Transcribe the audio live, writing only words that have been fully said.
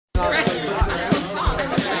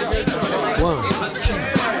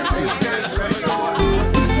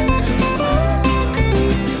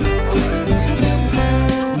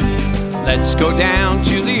Just go down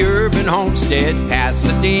to the Urban Homestead,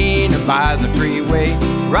 Pasadena by the freeway.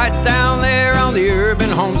 Right down there on the Urban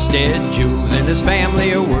Homestead, Jules and his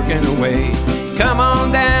family are working away. Come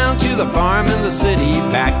on down to the farm in the city,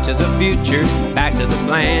 back to the future, back to the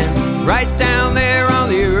plan. Right down there on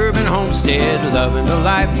the Urban Homestead, loving the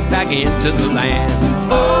life back into the land.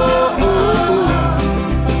 Oh, oh, oh,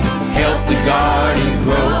 help the garden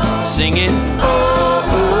grow. Singing, oh,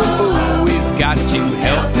 oh, oh, we've got to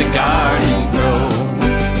help the garden grow.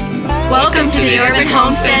 Welcome to the Urban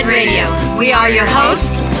Homestead Radio. We are your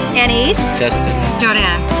hosts, Anise, Justin, Jordan.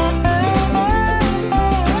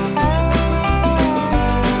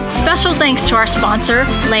 Special thanks to our sponsor,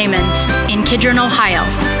 Lehman's, in Kidron, Ohio.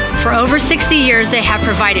 For over 60 years, they have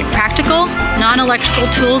provided practical, non-electrical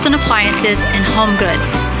tools and appliances and home goods.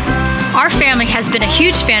 Our family has been a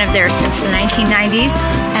huge fan of theirs since the 1990s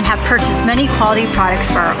and have purchased many quality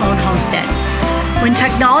products for our own homestead. When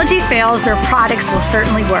technology fails, their products will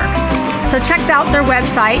certainly work. So check out their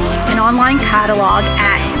website and online catalog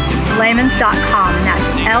at lehmans.com, and that's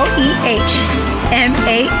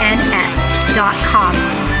LEHMANS.com.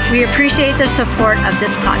 We appreciate the support of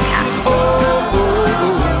this podcast. Oh, oh,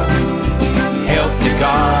 oh, help the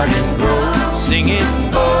garden grow. Singing,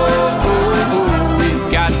 oh, oh, oh, we've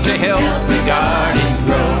got to help the garden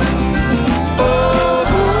grow. Oh, oh,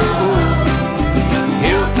 oh,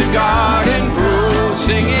 help the garden grow.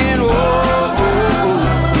 Singing, oh, oh,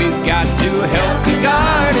 oh, we've got to help the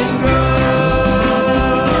garden grow.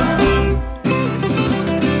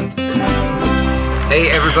 Hey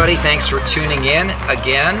everybody, thanks for tuning in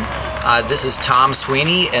again. This is Tom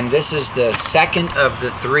Sweeney, and this is the second of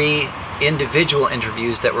the 3 individual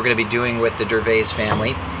interviews that we're going to be doing with the Dervais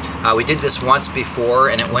family. We did this once before,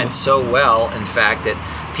 and it went so well, in fact, that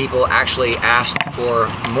people actually asked for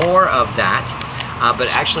more of that. But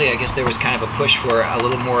actually, I guess there was kind of a push for a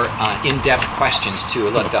little more in-depth questions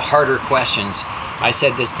too, like the harder questions. I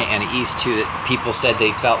said this to Anais too, that people said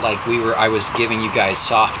they felt like I was giving you guys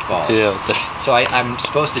softballs. Yeah. So I'm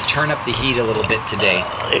supposed to turn up the heat a little bit today.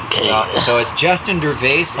 Okay. So it's Justin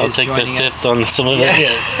Dervais I'll is take joining the us. fifth on some of it.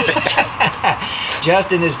 Yeah.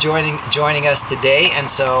 Justin is joining us today, and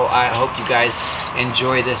so I hope you guys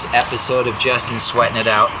enjoy this episode of Justin sweating it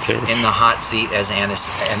out in the hot seat, as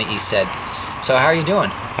Anais said. So how are you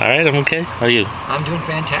doing? All right, I'm okay. How are you? I'm doing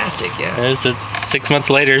fantastic, yeah. It's 6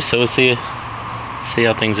 months later, so we'll see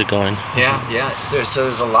how things are going. Yeah.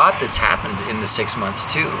 There's a lot that's happened in the 6 months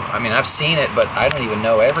too. I mean, I've seen it, but I don't even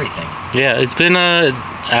know everything. Yeah, it's been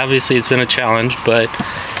obviously it's been a challenge, but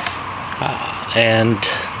and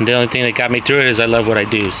the only thing that got me through it is I love what I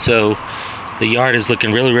do. So the yard is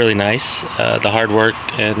looking really, really nice. The hard work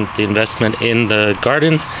and the investment in the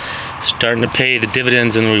garden starting to pay the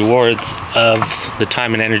dividends and rewards of the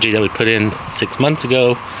time and energy that we put in 6 months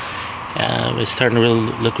ago. It's starting to really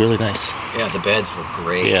look really nice. Yeah, the beds look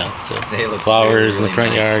great. Yeah, so they look flowers really, really in the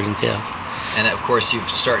front nice. yard, and yeah. And of course, you've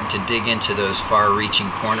started to dig into those far-reaching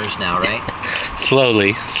corners now, right?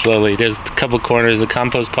 Slowly. There's a couple corners, the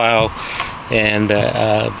compost pile, and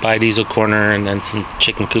biodiesel corner, and then some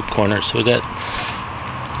chicken coop corners. So we got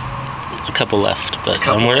a couple left, but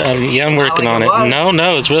I'm working on it.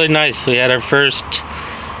 No, it's really nice. We had our first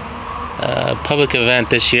public event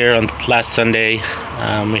this year on last Sunday.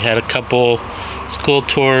 We had a couple school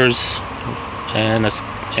tours and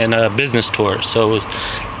a business tour. So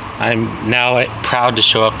I'm now proud to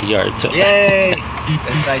show off the yard. So. Yay!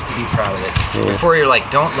 It's nice to be proud of it. Yeah. Before you're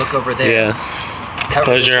like, don't look over there. Yeah.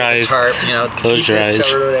 Close your eyes. Tarp, Close your eyes.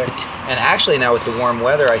 Over there. And actually now with the warm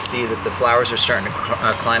weather, I see that the flowers are starting to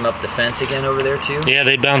climb up the fence again over there too. Yeah,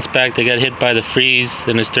 they bounced back. They got hit by the freeze,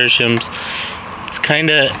 the nasturtiums. It's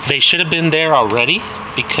they should have been there already,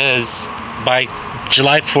 because by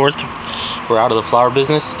July 4th, we're out of the flower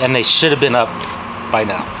business, and they should have been up by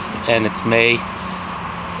now. And it's May,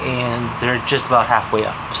 and they're just about halfway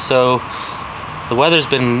up. So the weather's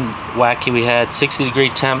been wacky. We had 60-degree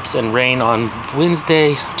temps and rain on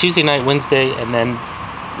Tuesday night, Wednesday, and then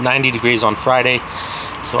 90 degrees on Friday.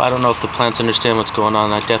 So I don't know if the plants understand what's going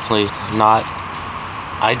on. I definitely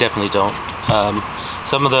don't.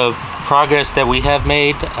 Some of the progress that we have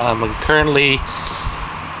made, I'm currently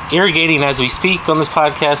irrigating as we speak on this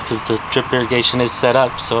podcast, because the drip irrigation is set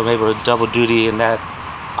up, so I'm able to double duty, and that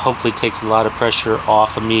hopefully takes a lot of pressure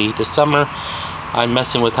off of me this summer. I'm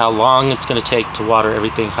messing with how long it's going to take to water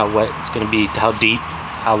everything, how wet it's going to be, how deep,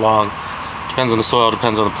 how long. Depends on the soil,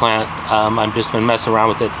 depends on the plant. I've just been messing around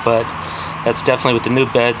with it, but that's definitely with the new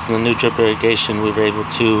beds and the new drip irrigation, we were able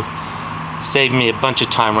to save me a bunch of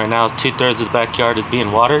time. Right now, 2/3 of the backyard is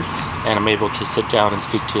being watered, and I'm able to sit down and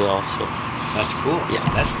speak to you all. So That's cool. Yeah.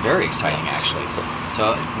 That's very exciting, actually.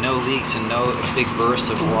 So no leaks and no big bursts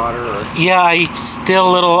of water? Or... Yeah, I'm still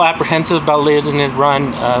a little apprehensive about letting it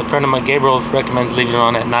run. A friend of mine, Gabriel, recommends leaving it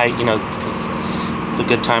on at night, because it's a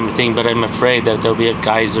good time to think, but I'm afraid that there'll be a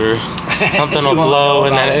geyser. Something will blow,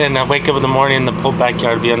 and I wake up in the morning and the whole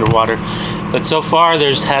backyard will be underwater. But so far,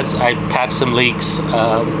 I patched some leaks.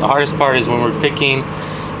 The hardest part is when we're picking,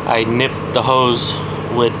 I nip the hose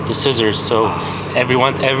with the scissors. So every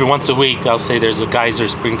once a week, I'll say there's a geyser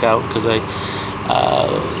spring out because I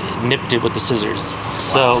nipped it with the scissors.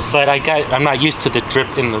 So, but I'm not used to the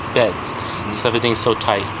drip in the beds, so everything's so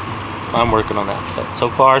tight. I'm working on that. But so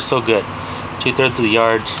far, so good. 2/3 of the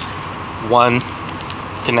yard, one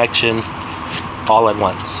connection, all at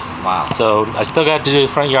once. Wow. So I still got to do the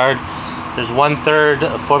front yard. There's 1/3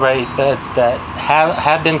 of 4x8 beds that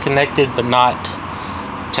have been connected but not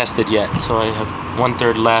tested yet. So I have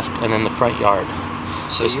 1/3 left, and then the front yard.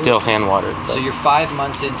 So it's still hand watered. So you're 5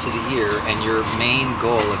 months into the year, and your main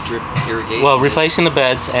goal of drip irrigation. Well, replacing the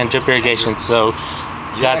beds and drip irrigation. So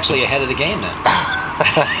you're actually ahead of the game then.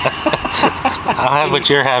 I'll have what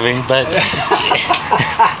you're having, but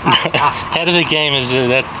head of the game is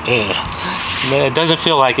that it doesn't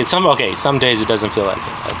feel like it. Some days it doesn't feel like it.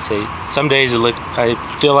 I'd say some days I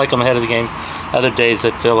feel like I'm ahead of the game. Other days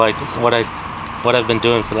I feel like what I've been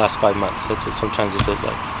doing for the last 5 months. That's what sometimes it feels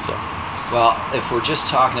like. So. Well, if we're just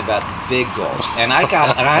talking about the big goals, and I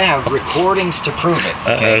have recordings to prove it.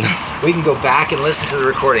 Okay, we can go back and listen to the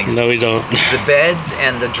recordings. No, we don't. The beds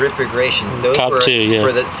and the drip irrigation, those Top were two, yeah.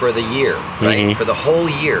 for the year, right? Mm-hmm. For the whole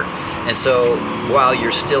year. And so while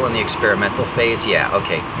you're still in the experimental phase, yeah,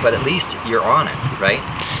 okay, but at least you're on it, right?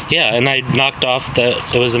 Yeah, and I knocked off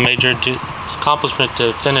it was a major accomplishment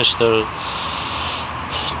to finish the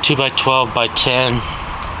 2x12x10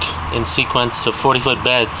 in sequence to 40-foot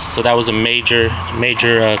beds. So that was a major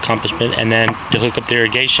accomplishment. And then to hook up the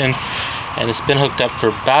irrigation, and it's been hooked up for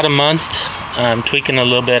about a month. I'm tweaking a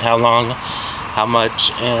little bit how long, how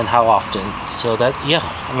much, and how often. So that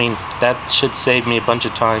should save me a bunch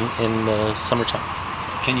of time in the summertime.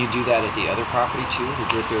 Can you do that at the other property too, the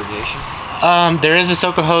drip irrigation? There is a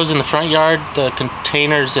soaker hose in the front yard. The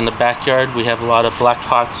containers in the backyard, we have a lot of black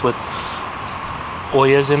pots with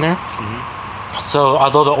Oyas in there. Mm-hmm. So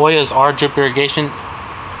although the Oyas are drip irrigation,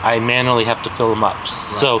 I manually have to fill them up. Right.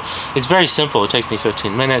 So it's very simple. It takes me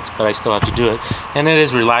 15 minutes, but I still have to do it. And it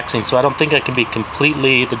is relaxing, so I don't think I can be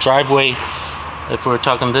completely... The driveway, if we're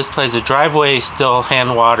talking this place, the driveway is still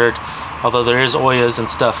hand watered, although there is Oyas and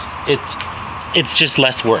stuff. It's just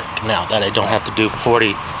less work now that I don't have to do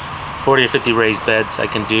 40 or 50 raised beds. I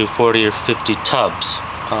can do 40 or 50 tubs.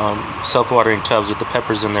 Self-watering tubs with the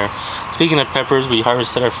peppers in there. Speaking of peppers, we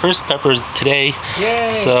harvested our first peppers today. Yay!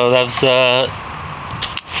 So that's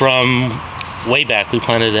from way back. We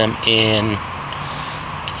planted them in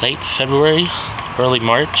late February, early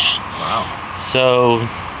March. Wow. So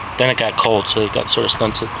then it got cold, so it got sort of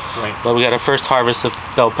stunted. Right. But we got our first harvest of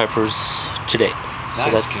bell peppers today. Nice. So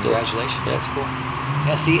that's Congratulations. Good. That's cool.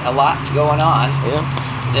 Yeah, see, a lot going on. Yeah.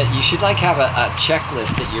 That you should have a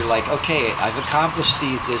checklist that you're like, okay, I've accomplished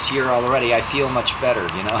these this year already. I feel much better,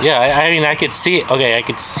 Yeah, I could see it. Okay, I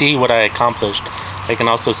could see what I accomplished. I can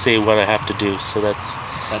also see what I have to do. So that's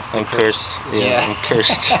the I'm cursed. Yeah, I'm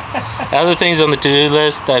cursed. Other things on the to-do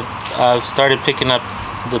list, I've started picking up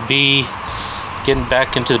the bee, getting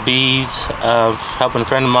back into the bees, helping a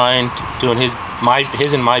friend of mine doing his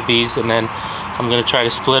and my bees, and then I'm going to try to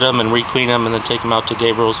split them and requeen them and then take them out to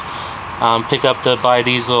Gabriel's. Pick up the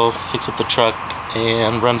biodiesel, fix up the truck,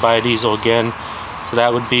 and run biodiesel again. So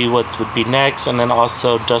that would be what would be next. And then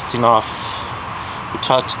also dusting off. We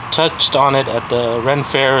touched on it at the Ren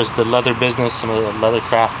Fair as the leather business and the leather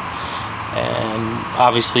craft. And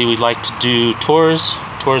obviously we'd like to do tours.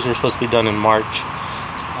 Tours were supposed to be done in March.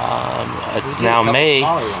 It's now May.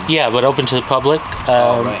 Yeah, but open to the public.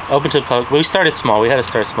 Right. Open to the public. We started small. We had to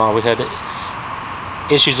start small. We had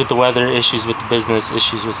issues with the weather, issues with the business,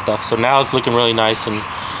 issues with stuff. So now it's looking really nice, and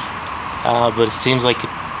but it seems like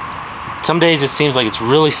some days it seems like it's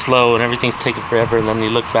really slow and everything's taking forever, and then you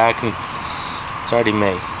look back and it's already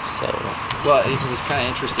May. So well, it was kind of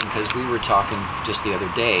interesting because we were talking just the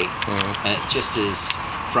other day, and it just is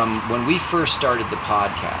from when we first started the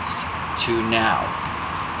podcast to now.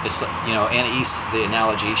 It's like, Anna East, the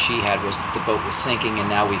analogy she had was the boat was sinking, and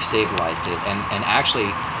now we've stabilized it, and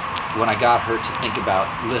actually. When I got her to think about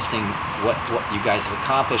listing what you guys have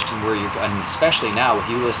accomplished and where and especially now with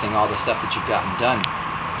you listing all the stuff that you've gotten done,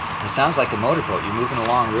 It sounds like a motorboat. You're moving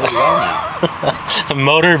along really well now. A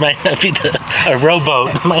motor might not be a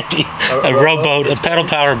rowboat. Might be a rowboat, a pedal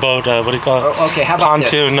power boat. What do you call it? Okay, how about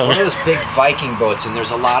pontoon? This? One of those big Viking boats, and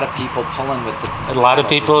there's a lot of people pulling with the. A lot of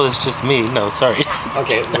people. It's just me. No, sorry.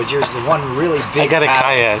 Okay, well, yours is one really big. I got a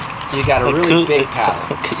paddle. kayak. You got a really big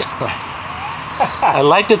paddle. I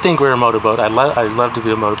like to think we're a motorboat. I love to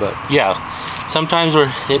be a motorboat. Yeah. Sometimes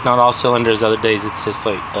we're hitting on all cylinders. Other days it's just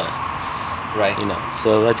like. Right.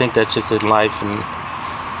 So I think that's just in life and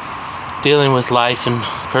dealing with life and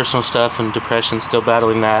personal stuff and depression, still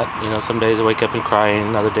battling that. Some days I wake up and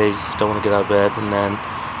crying, other days don't want to get out of bed, and then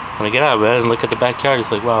when I get out of bed and look at the backyard,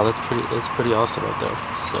 it's like, wow, that's pretty awesome out there.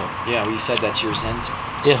 So yeah, well, you said that's your Zen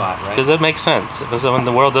spot, right? Because that makes sense. Because when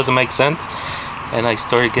the world doesn't make sense, and I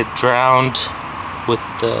start to get drowned with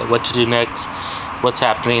what to do next, what's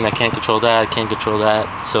happening, I can't control that,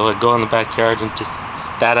 so I go in the backyard and just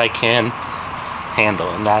that I can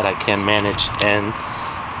handle and that I can manage, and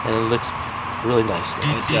it looks really nicely.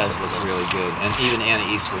 It does look really good. And even Anna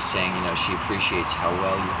East was saying, she appreciates how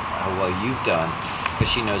well you've done,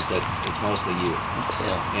 because she knows that it's mostly you.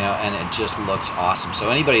 Yeah. And it just looks awesome.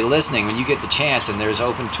 So anybody listening, when you get the chance and there's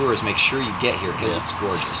open tours, make sure you get here because it's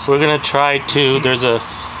gorgeous. We're gonna try to. There's our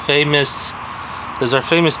famous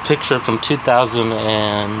picture from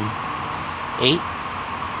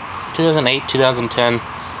 2008, 2010.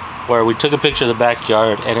 Where we took a picture of the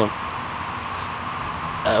backyard and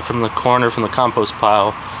from the compost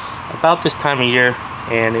pile about this time of year,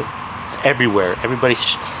 and it's everywhere. Everybody,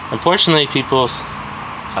 unfortunately, people,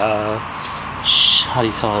 how do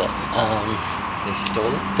you call it? They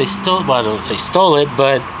stole it? They stole. Well, I don't say stole it,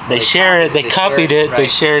 but they share it. They copied it. Right. They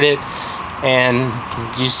shared it and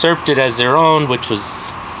usurped it as their own, which was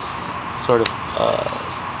sort of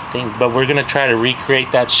thing. But we're gonna try to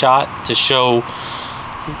recreate that shot to show.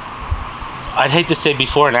 I'd hate to say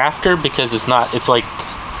before and after, because it's not. It's like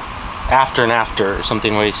after and after or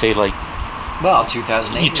something where you say like. Well,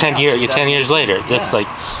 2008. You 10 years later. Yeah. That's like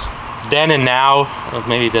then and now.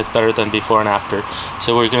 Maybe that's better than before and after.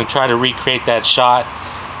 So we're going to try to recreate that shot,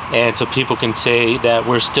 and so people can say that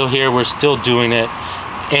we're still here, we're still doing it,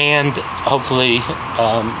 and hopefully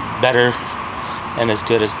better and as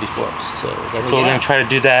good as before. So that's what we're going to try to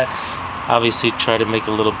do. That obviously try to make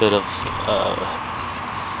a little bit of.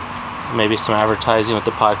 Maybe some advertising with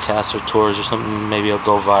the podcast or tours or something. Maybe it'll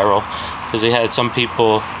go viral, because they had some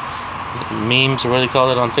people memes or what do they call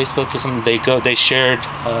it on Facebook or something. They shared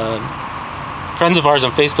friends of ours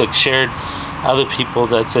on Facebook shared other people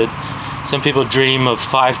that said some people dream of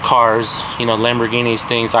 5 cars, Lamborghinis,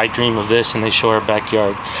 things. I dream of this, and they show our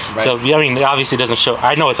backyard. Right. So I mean, it obviously doesn't show.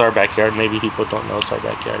 I know it's our backyard. Maybe people don't know it's our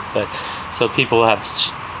backyard, but so people have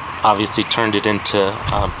obviously turned it into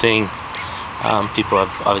things. People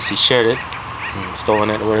have obviously shared it, and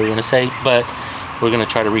stolen it, or whatever you want to say, but we're going to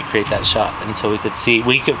try to recreate that shot, and so we could see.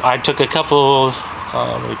 I took a couple,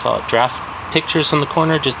 draft pictures from the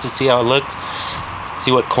corner just to see how it looked,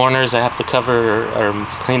 see what corners I have to cover or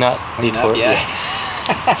clean up.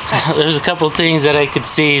 There's a couple things that I could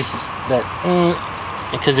see that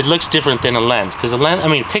because it looks different than a lens. Because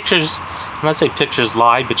pictures. I'm not saying pictures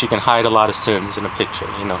lie, but you can hide a lot of sins in a picture,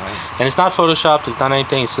 Right. And it's not photoshopped, it's not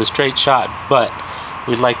anything, it's a straight shot, but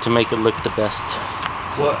we'd like to make it look the best.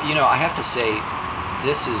 So. Well, I have to say,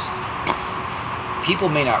 people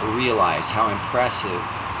may not realize how impressive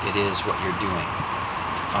it is what you're doing.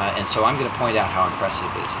 And so I'm going to point out how impressive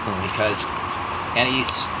it is, because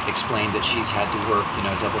Anais explained that she's had to work,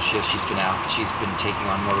 double shifts, she's been out, she's been taking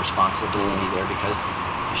on more responsibility there because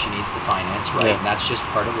she needs the finance, right? Yeah. And that's just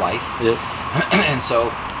part of life. Yep. And so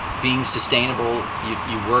being sustainable,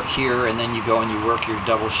 you work here, and then you go and you work your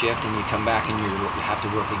double shift, and you come back and you have to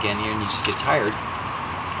work again here, and you just get tired.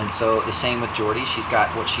 And so the same with Jordy. She's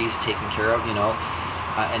got what she's taking care of,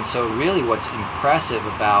 and so really what's impressive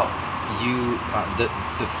about you, the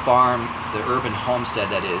farm, the urban homestead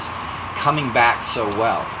that is, coming back so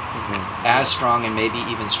well. Mm-hmm. As strong and maybe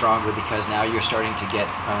even stronger, because now you're starting to get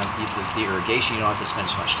the irrigation. You don't have to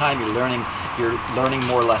spend so much time. You're learning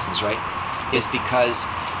more lessons, right? Is because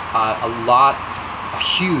a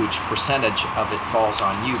huge percentage of it falls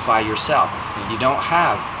on you by yourself. Mm-hmm. You don't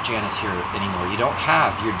have Janice here anymore. You don't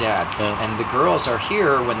have your dad. Yeah. And the girls are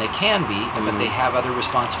here when they can be, but they have other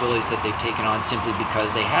responsibilities that they've taken on simply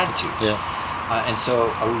because they had to. Yeah. And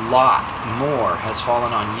so a lot more has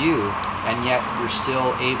fallen on you, and yet you're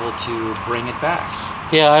still able to bring it back.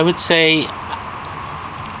 Yeah, I would say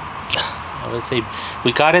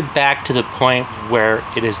we got it back to the point where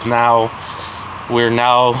it is now.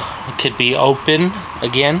 Could be open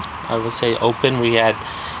again. I would say open. We had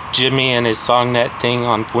Jimmy and his SongNet thing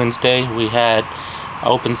on Wednesday. We had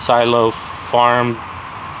open silo farm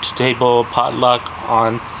to table potluck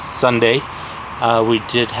on Sunday. We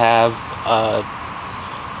did have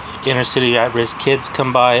inner city at-risk kids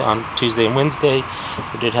come by on Tuesday and Wednesday.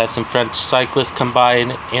 We did have some French cyclists come by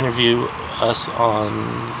and interview us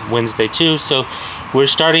on Wednesday too. So we're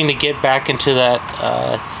starting to get back into that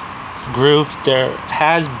groove. There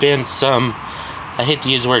has been some, I hate to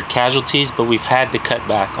use the word casualties, but we've had to cut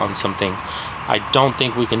back on some things. I don't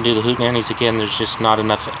think we can do the Hootenannies again. There's just not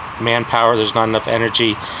enough manpower. There's not enough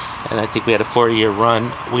energy. And I think we had a 4-year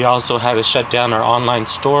run. We also had to shut down our online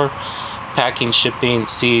store, packing, shipping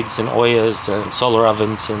seeds and oyas and solar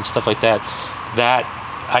ovens and stuff like that. That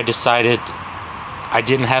I decided I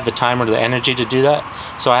didn't have the time or the energy to do that.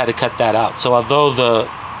 So I had to cut that out. So although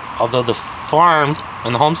the farm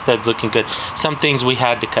and the homestead looking good, some things we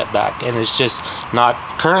had to cut back. And it's just not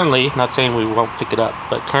currently, not saying we won't pick it up,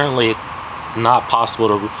 but currently it's not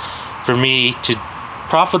possible for me to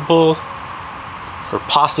possible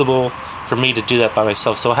for me to do that by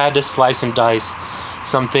myself. So I had to slice and dice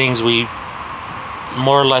some things. We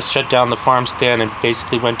more or less shut down the farm stand and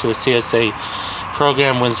basically went to the CSA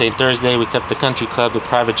program Wednesday and Thursday. We kept the country club, the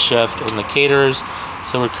private chef, and the caterers.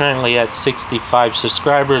 So we're currently at 65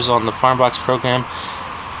 subscribers on the Farmbox program.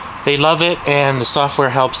 They love it, and the software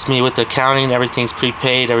helps me with the accounting. Everything's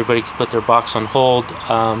prepaid. Everybody can put their box on hold.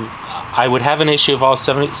 I would have an issue if all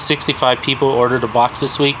 65 people ordered a box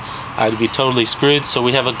this week. I'd be totally screwed. So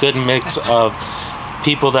we have a good mix of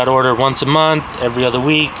people that order once a month, every other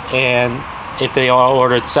week, and if they all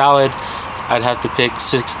ordered salad, I'd have to pick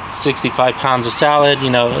 65 pounds of salad. You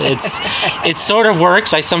know, it sort of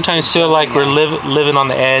works. I sometimes feel like we're living on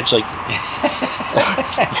the edge. Like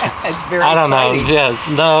it's very I don't exciting. know. Yes,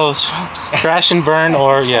 no, crash and burn,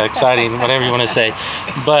 or exciting, whatever you want to say.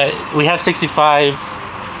 But we have 65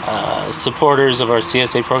 supporters of our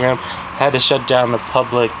CSA program. Had to shut down the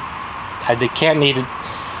public. I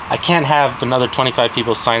can't have another 25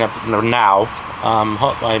 people sign up now.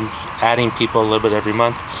 I'm adding people a little bit every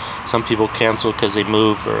month. Some people cancel because they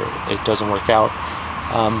move or it doesn't work out.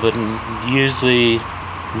 But usually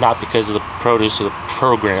not because of the produce or the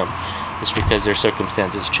program. It's because their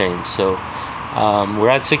circumstances change. So we're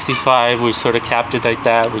at 65. We've sort of capped it like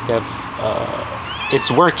that. We have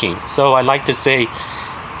it's working. So I like to say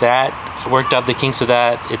that worked out the kinks of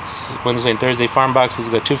that. It's Wednesday and Thursday farm boxes.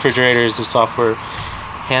 We've got 2 refrigerators. The software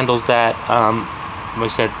handles that. Like I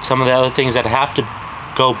said, some of the other things that have to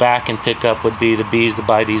go back and pick up would be the bees, the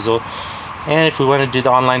biodiesel. And if we want to do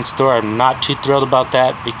the online store, I'm not too thrilled about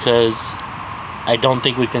that because I don't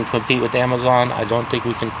think we can compete with Amazon. I don't think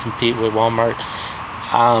we can compete with Walmart.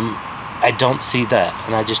 I don't see that,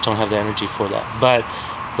 and I just don't have the energy for that. But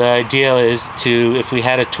the idea is to, if we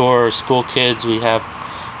had a tour of school kids, we have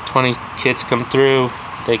 20 kids come through,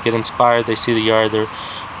 they get inspired, they see the yard.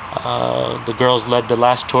 The girls led the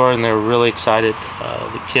last tour and they were really excited.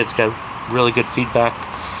 The kids got really good feedback,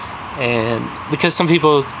 and because some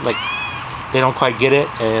people they don't quite get it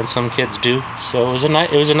and some kids do, so it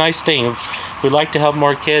was a nice thing. We like to help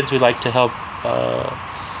more kids. We like to help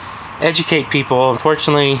educate people.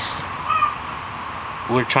 Unfortunately,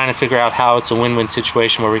 we're trying to figure out how it's a win-win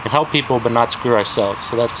situation where we can help people but not screw ourselves.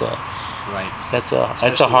 So that's a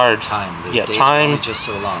hard time. The days time are only just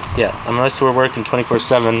so long. Yeah, unless we're working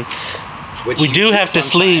 24/7. Which we you do have to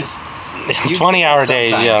sleep. 20-hour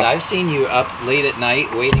days. Yeah, I've seen you up late at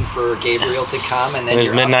night waiting for Gabriel to come, and then there's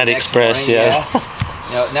you're Midnight up the next Express. morning.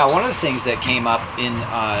 Yeah. Now, one of the things that came up in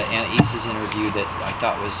Aunt Isa's interview that I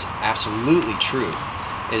thought was absolutely true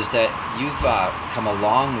is that you've come a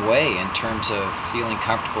long way in terms of feeling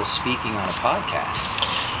comfortable speaking on a podcast.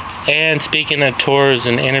 And speaking at tours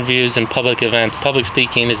and interviews and public events, public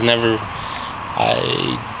speaking is never.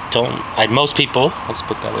 Most people, let's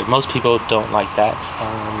put it that way, most people don't like that.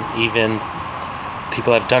 Even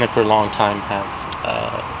people that have done it for a long time have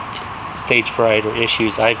stage fright or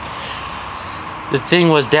issues. The thing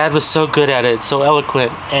was, Dad was so good at it, so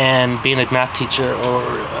eloquent, and being a math teacher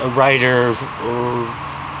or a writer, or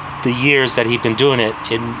the years that he'd been doing it,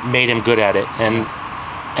 it made him good at it.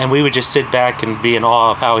 And we would just sit back and be in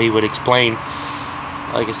awe of how he would explain.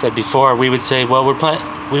 Like I said before, we would say,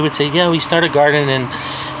 we start a garden and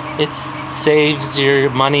it saves your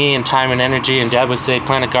money and time and energy. And Dad would say,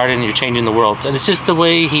 plant a garden and you're changing the world. And it's just the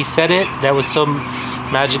way he said it that was so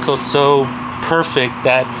magical, so perfect,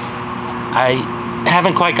 that I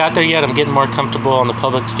haven't quite got there yet. I'm getting more comfortable on the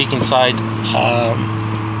public speaking side. I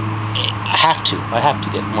have to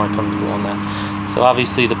get more comfortable on that. So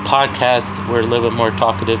obviously the podcast, we're a little bit more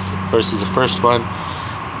talkative versus the first one.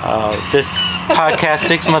 This podcast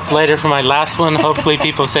 6 months later from my last one, hopefully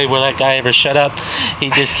people say, will that guy ever shut up? He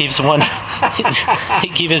just keeps he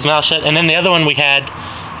keep his mouth shut. And then the other one we had,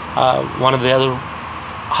 one of the other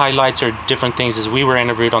highlights or different things is we were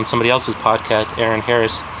interviewed on somebody else's podcast, Aaron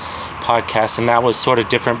Harris podcast, and that was sort of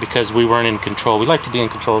different because we weren't in control. We like to be in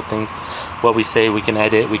control of things. What we say, we can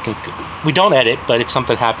edit. We don't edit, but if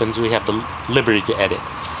something happens, we have the liberty to edit.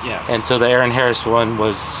 Yeah. And so the Aaron Harris one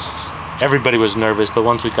was, everybody was nervous, but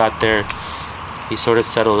once we got there, he sort of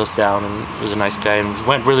settled us down and was a nice guy and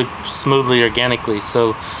went really smoothly, organically.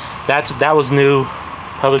 So that was new,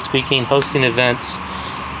 public speaking, hosting events,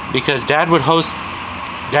 because Dad would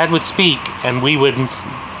speak and we would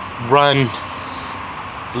run,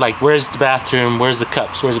 like, where's the bathroom, where's the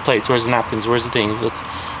cups, where's the plates, where's the napkins, where's the thing.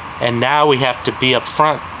 And now we have to be up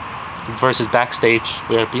front versus backstage.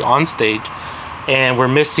 We have to be on stage, and we're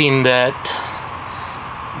missing that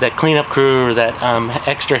cleanup crew or that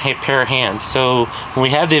extra pair of hands. So when we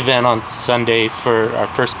had the event on Sunday for our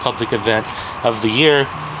first public event of the year,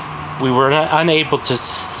 we were unable to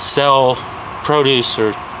sell produce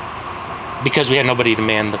because we had nobody to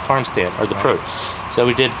man the farm stand or the produce. So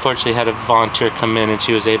we did fortunately had a volunteer come in, and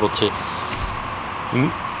she was able to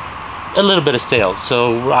a little bit of sales.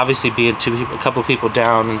 So obviously being a couple people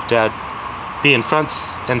down and Dad being front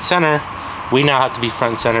and center, we now have to be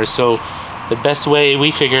front and center. So the best way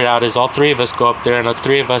we figured out is all three of us go up there, and the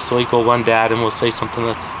three of us will equal one Dad, and we'll say something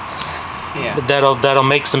that'll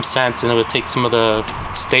make some sense, and it would take some of the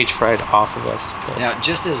stage fright off of us. But. Now,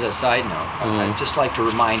 just as a side note, I'd just like to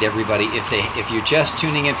remind everybody, if you're just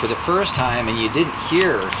tuning in for the first time and you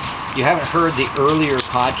haven't heard the earlier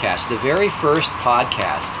podcast, the very first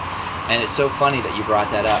podcast, and it's so funny that you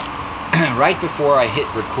brought that up. Right before I hit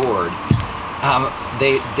record,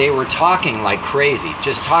 they were talking like crazy,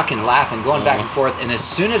 just talking, laughing, going back and forth, and as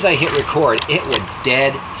soon as I hit record, it went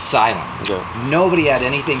dead silent. Yeah. Nobody had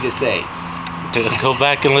anything to say. Go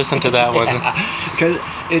back and listen to that one.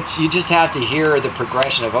 Because you just have to hear the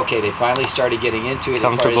progression of, okay, they finally started getting into it,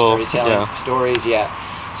 they finally started telling stories,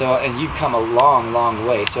 So, and you've come a long, long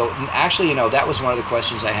way. So, actually, that was one of the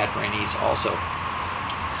questions I had for Anise also.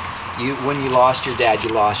 When you lost your dad, you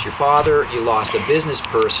lost your father, you lost a business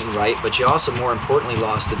person, right? But you also, more importantly,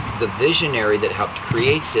 lost the visionary that helped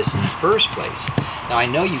create this in the first place. Now, I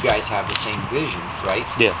know you guys have the same vision, right?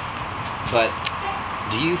 Yeah. But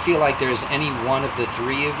do you feel like there's any one of the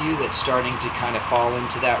three of you that's starting to kind of fall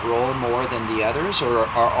into that role more than the others, or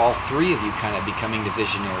are all three of you kind of becoming the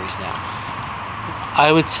visionaries now?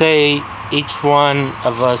 I would say each one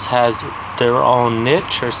of us has their own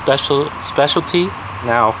niche or specialty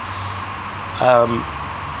now,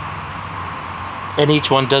 and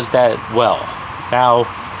each one does that well. Now,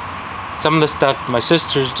 some of the stuff my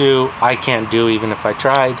sisters do, I can't do even if I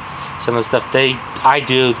tried. Some of the stuff I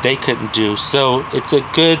do, they couldn't do. So it's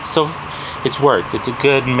it's work. It's a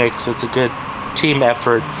good mix. It's a good team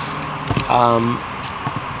effort.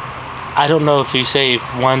 I don't know if you say if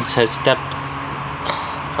one has stepped.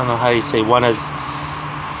 I don't know how you say one has.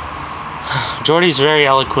 Jordy's very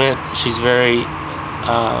eloquent. She's very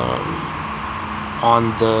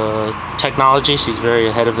on the technology. She's very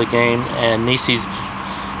ahead of the game, and Nisi's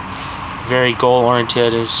very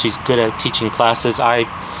goal-oriented. She's good at teaching classes. I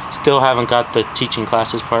still haven't got the teaching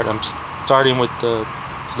classes part. I'm starting with the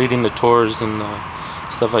leading the tours and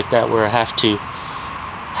stuff like that, where I have to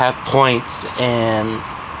have points and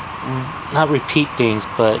not repeat things,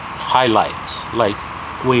 but highlights. Like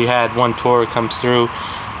we had one tour comes through,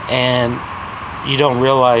 and you don't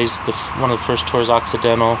realize one of the first tours,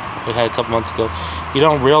 Occidental, we had a couple months ago. You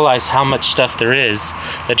don't realize how much stuff there is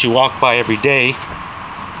that you walk by every day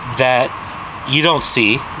that you don't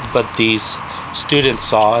see, but these students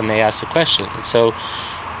saw and they asked a question. And so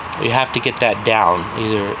you have to get that down.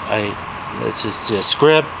 Either it's just a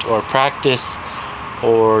script or practice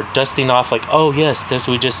or dusting off, like, oh yes,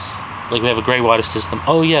 we have a gray water system.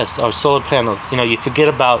 Oh yes, our solar panels. You forget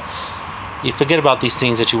about these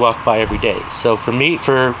things that you walk by every day. So for me,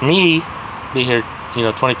 be here,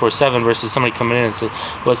 24/7 versus somebody coming in and say,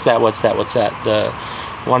 what's that?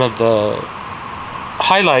 One of the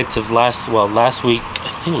highlights of last week,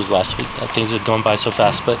 I think it was last week, things have gone by so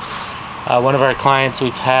fast, but one of our clients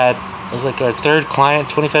we've had, it was like our third client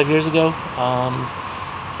 25 years ago,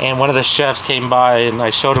 and one of the chefs came by and I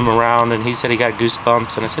showed him around and he said he got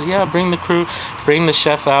goosebumps, and I said, yeah, bring the crew, bring the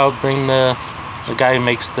chef out, bring the guy who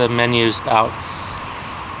makes the menus out.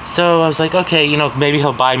 So I was like, okay, maybe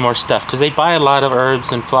he'll buy more stuff, because they buy a lot of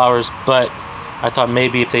herbs and flowers, but I thought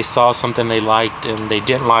maybe if they saw something they liked and they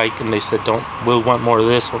didn't like, and they said, we'll want more of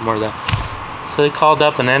this, want more of that. So they called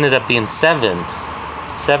up and ended up being seven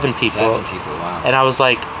 7 people. 7 people, wow. And I was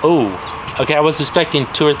like, oh, okay, I was expecting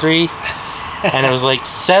 2 or 3. And it was like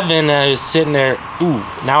 7, and I was sitting there, ooh,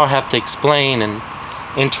 now I have to explain and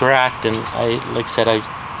interact. And like I said, I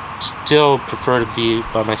still prefer to be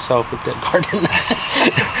by myself with that garden.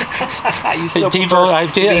 You still prefer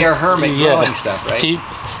to be a hermit growing stuff, right?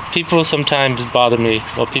 People sometimes bother me.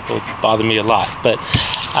 Well, people bother me a lot, but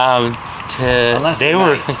unless they they're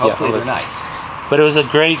were nice. Hopefully they're nice. But it was a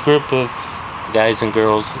great group of guys and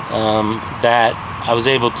girls that I was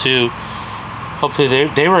able to. Hopefully,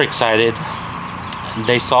 they were excited.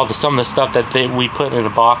 They saw some of the stuff that we put in a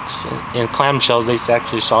box in clamshells. They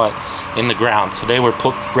actually saw it in the ground, so they were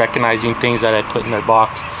recognizing things that I put in their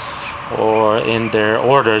box or in their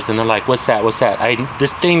orders, and they're like, "What's that? What's that?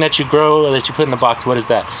 This thing that you grow or that you put in the box. What is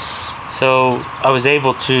that?" So I was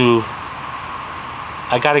able to.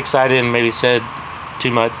 I got excited and maybe said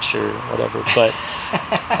too much or whatever, but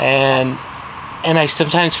and I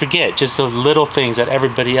sometimes forget just the little things that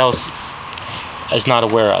everybody else is not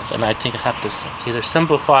aware of, and I think I have to either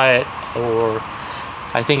simplify it or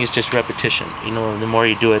I think it's just repetition. You know, the more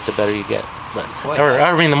you do it, the better you get. But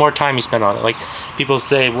I mean, the more time you spend on it. Like people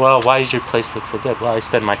say, "Well, why does your place look so good?" Well, I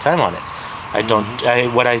spend my time on it. I don't.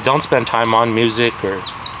 What I don't spend time on, music or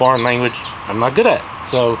foreign language, I'm not good at.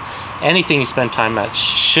 So anything you spend time at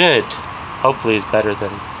should, hopefully, is better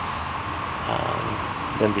than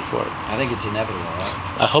before. I think it's inevitable, right?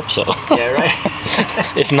 I hope so. Yeah, right.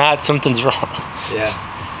 If not, something's wrong. Yeah.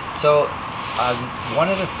 So one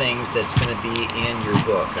of the things that's going to be in your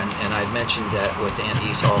book, and I mentioned that with Aunt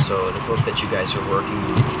Esa also, the book that you guys are working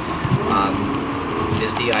on,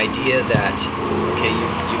 is the idea that, okay,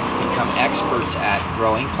 you've become experts at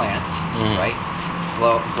growing plants, right?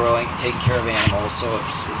 Growing, taking care of animals, so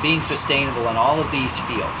it's being sustainable in all of these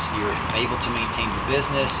fields. You're able to maintain your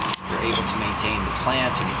business, you're able to maintain the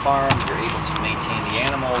plants and the farm, you're able to maintain the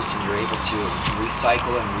animals, and you're able to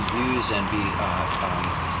recycle and reuse and be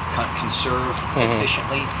conserve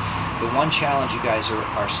efficiently. The one challenge you guys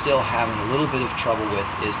are still having a little bit of trouble with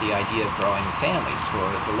is the idea of growing a family for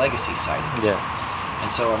the legacy side of it. Yeah.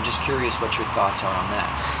 And so I'm just curious what your thoughts are on that.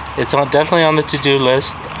 It's definitely on the to-do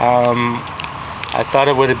list. I thought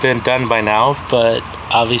it would have been done by now, but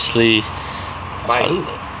obviously... By who?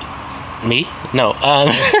 Me? No.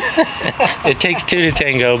 It takes 2 to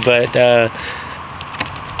tango, but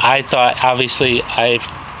I thought, obviously, I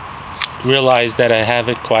realized that I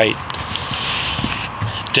haven't quite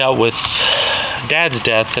dealt with Dad's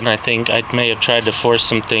death, and I think I may have tried to force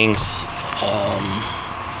some things,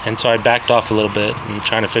 and so I backed off a little bit and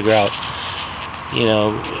trying to figure out, you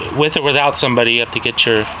know, with or without somebody, you have to get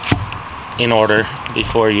your in order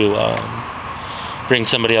before you bring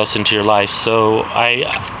somebody else into your life. So I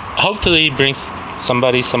hopefully bring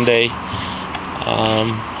somebody someday.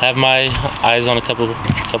 Have my eyes on a couple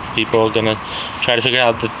people. Gonna try to figure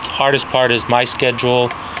out. The hardest part is my schedule.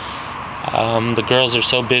 The girls are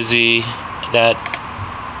so busy that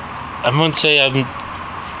I wouldn't say I'm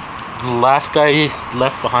the last guy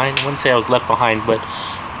left behind. I wouldn't say I was left behind, but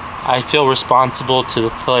I feel responsible to the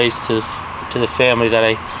place, to the family, that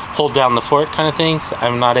I hold down the fort kind of things.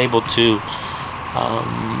 I'm not able to,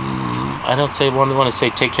 I don't want to say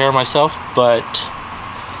take care of myself, but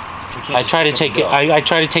I try to take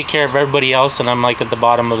care of everybody else, and I'm like at the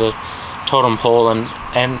bottom of the totem pole, and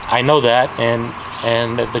I know that, and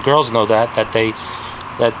the girls know that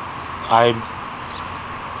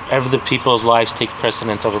the people's lives take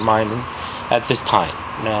precedence over mine at this time.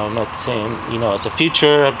 Now, I'm not saying, at the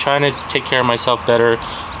future, I'm trying to take care of myself better.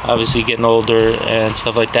 Obviously, getting older and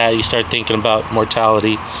stuff like that, you start thinking about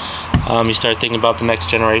mortality. You start thinking about the next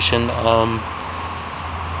generation.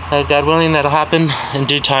 God willing, that'll happen in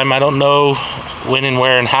due time. I don't know when and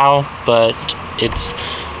where and how, but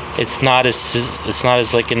it's not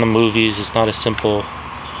as like in the movies. It's not as simple.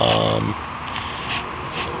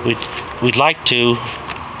 We'd like to.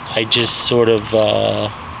 I just sort of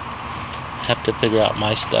have to figure out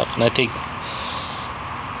my stuff, and I think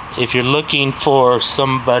if you're looking for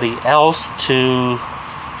somebody else to,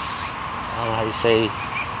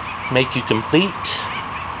 make you complete,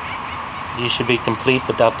 you should be complete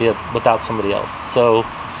without somebody else. So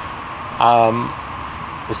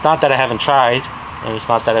it's not that I haven't tried, and it's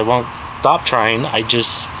not that I won't stop trying. I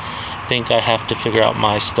just think I have to figure out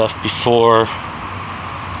my stuff before,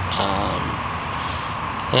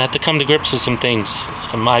 and I have to come to grips with some things.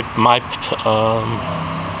 And my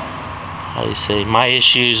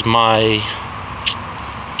issues, I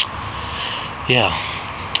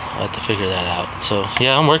have to figure that out. So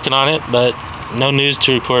yeah, I'm working on it, but no news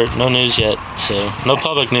to report, no news yet. So no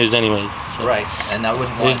public news anyways. So So. Right, and I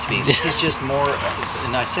wouldn't want it to be. This is just more,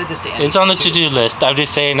 and I said this to Andy. It's on the to-do list. I'm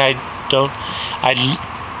just saying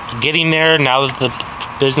getting there now that the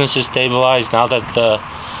business is stabilized, now that the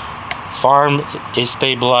farm is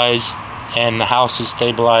stabilized and the house is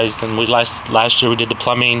stabilized, and last year we did the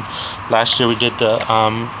plumbing, last year we did the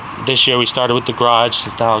this year we started with the garage.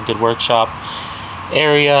 It's now a good workshop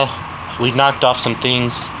area. We've knocked off some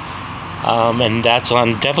things, and that's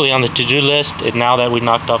definitely on the to-do list. And now that we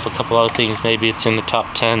knocked off a couple other things, maybe it's in the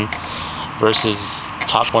top 10 versus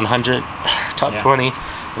top 100, top 20.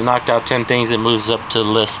 We knocked out 10 things. It moves up to the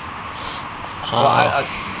list. Well,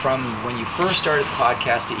 from when you first started the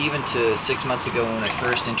podcast to even to 6 months ago when I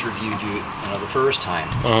first interviewed you, the first time,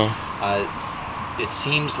 it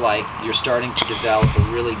seems like you're starting to develop a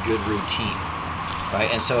really good routine, right?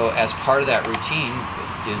 And so as part of that routine,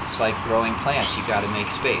 it's like growing plants. You got to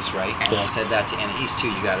make space, right? And I said that to Anais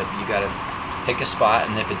too. You got to pick a spot,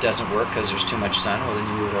 and if it doesn't work because there's too much sun, well then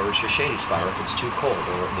you move it over to your shady spot. Or if it's too cold,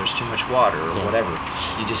 or there's too much water, or whatever,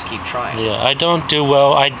 you just keep trying. Yeah, I don't do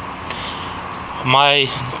well. My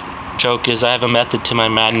joke is I have a method to my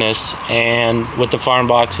madness, and with the farm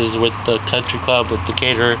boxes, with the country club, with the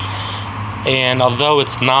caterer, and although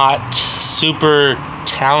it's not super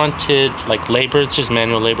talented like labor, it's just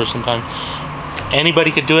manual labor sometimes.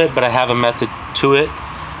 Anybody could do it, but I have a method to it.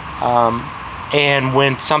 And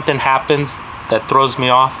when something happens that throws me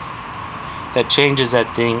off, that changes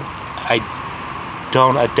that thing, I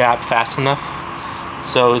don't adapt fast enough.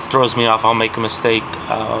 So it throws me off. I'll make a mistake.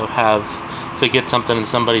 I'll forget something in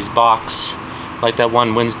somebody's box. Like that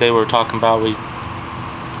one Wednesday we were talking about, we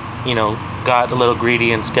got a little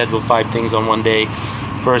greedy and scheduled 5 things on one day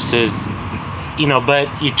versus but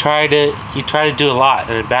you try to do a lot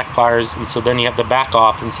and it backfires, and so then you have to back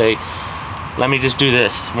off and say, let me just do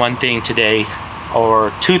this one thing today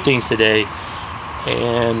or 2 things today.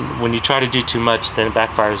 And when you try to do too much, then it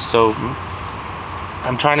backfires. So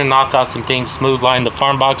I'm trying to knock out some things, smooth line. The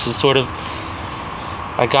farm box is sort of,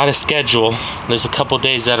 I got a schedule. There's a couple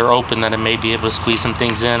days that are open that I may be able to squeeze some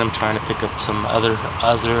things in. I'm trying to pick up some other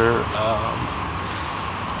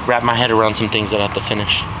wrap my head around some things that I have to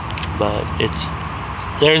finish. But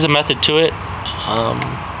there's a method to it,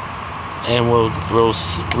 and we'll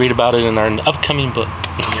read about it in our upcoming book.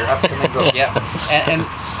 In your upcoming book, yeah. And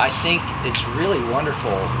I think it's really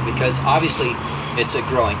wonderful because obviously it's a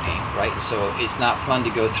growing pain, right? So it's not fun to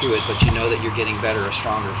go through it, but you know that you're getting better or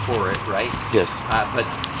stronger for it, right? Yes. But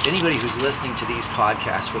anybody who's listening to these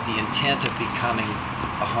podcasts with the intent of becoming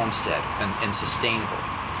a homestead and sustainable,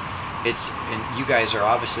 and you guys are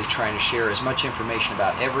obviously trying to share as much information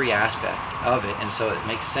about every aspect of it, and so it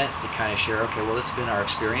makes sense to kind of share, okay, well, this has been our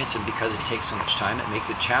experience, and because it takes so much time, it makes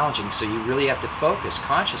it challenging, so you really have to focus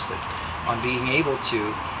consciously on being able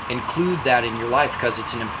to include that in your life because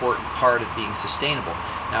it's an important part of being sustainable.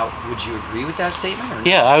 Now, would you agree with that statement? Or not?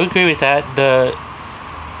 Yeah, I would agree with that.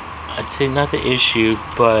 I'd say not the issue,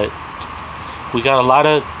 but we got a lot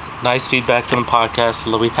of nice feedback from the podcast.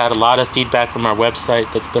 We've had a lot of feedback from our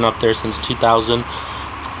website that's been up there since 2000,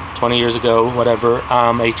 20 years ago, whatever,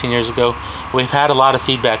 18 years ago. We've had a lot of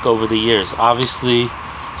feedback over the years. Obviously,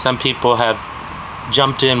 some people have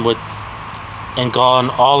jumped in and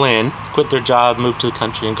gone all in, quit their job, moved to the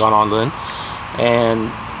country and gone all in,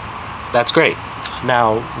 and that's great.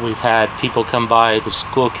 Now, we've had people come by, the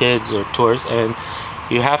school kids or tours, and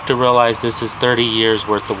you have to realize this is 30 years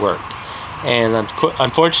worth of work. And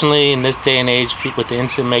unfortunately, in this day and age, with the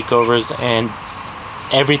instant makeovers and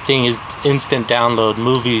everything is instant download,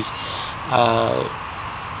 movies,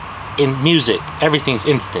 in music, everything's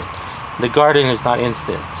instant. The garden is not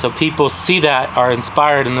instant. So people see that, are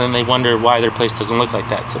inspired, and then they wonder why their place doesn't look like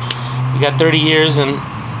that. So you got 30 years,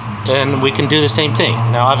 and we can do the same thing.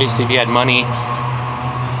 Now, obviously, if you had money,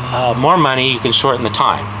 more money, you can shorten the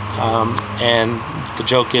time. And the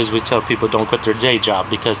joke is we tell people don't quit their day job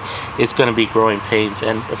because it's going to be growing pains.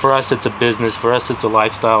 And for us, it's a business. For us, it's a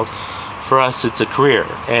lifestyle. For us, it's a career.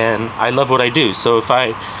 And I love what I do. So if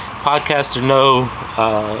I podcast or no,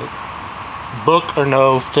 book or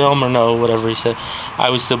no, film or no, whatever he said, I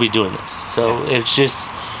would still be doing this. So it's just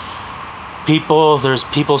there's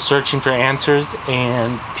people searching for answers,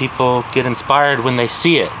 and people get inspired when they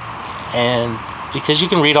see it. And because you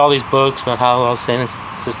can read all these books about how I was saying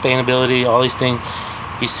sustainability, all these things,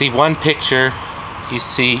 you see one picture,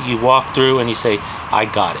 you walk through and you say, I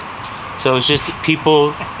got it. So it's just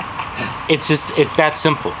people, it's that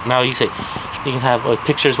simple. Now you say, you can have a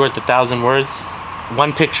picture's worth 1,000 words,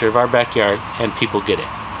 one picture of our backyard, and people get it.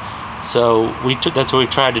 So that's what we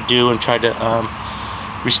tried to do and tried to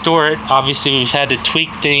restore it. Obviously, we've had to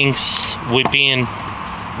tweak things with being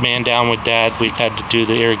man down with Dad. We've had to do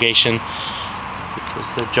the irrigation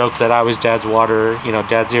It's a joke that I was Dad's water,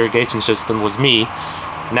 Dad's irrigation system was me.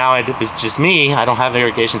 Now it was just me. I don't have an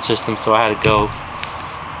irrigation system, so I had to go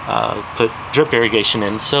put drip irrigation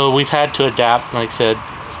in. So we've had to adapt, like I said,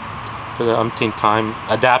 for the umpteenth time,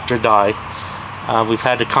 adapt or die. We've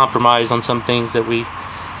had to compromise on some things to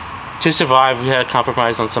survive. We had to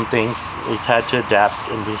compromise on some things. We've had to adapt,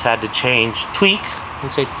 and we've had to tweak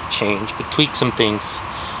some things.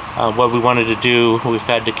 What we wanted to do, we've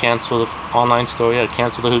had to cancel the online store, we had to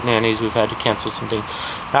cancel the Hoot Nannies, we've had to cancel something.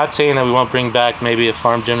 Not saying that we won't bring back maybe a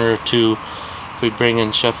farm dinner or two if we bring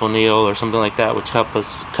in Chef O'Neill or something like that, which help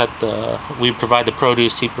us we provide the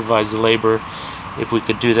produce, he provides the labor. If we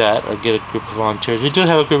could do that or get a group of volunteers. We do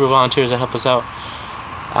have a group of volunteers that help us out.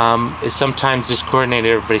 It's sometimes just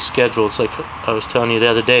coordinating everybody's schedule. It's like I was telling you the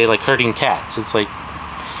other day, like herding cats. It's like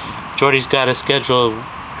Jordy's got to schedule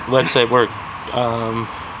website work,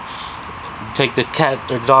 take the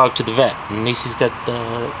cat or dog to the vet, and Nisi's got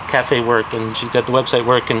the cafe work, and she's got the website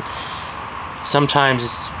work. And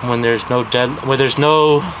sometimes when there's no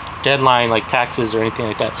deadline like taxes or anything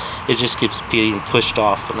like that, it just keeps being pushed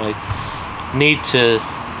off. And I need to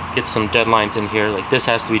get some deadlines in here, like this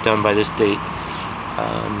has to be done by this date,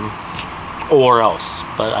 or else.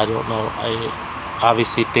 But I don't know.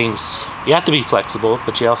 Obviously things, you have to be flexible,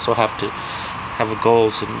 but you also have to have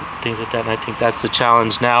goals and things like that. And I think that's the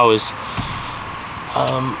challenge now is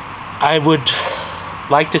I would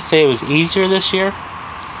like to say it was easier this year,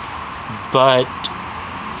 but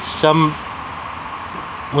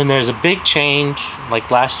when there's a big change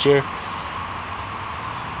like last year,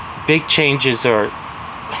 big changes are,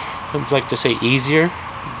 I'd like to say easier,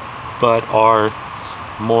 but are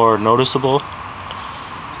more noticeable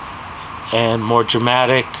and more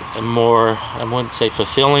dramatic and more, I wouldn't say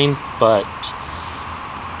fulfilling, but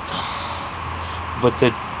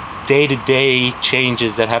the day-to-day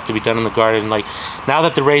changes that have to be done in the garden, like now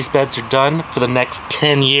that the raised beds are done for the next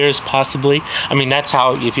 10 years possibly, I mean that's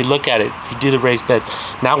how, if you look at it, you do the raised bed,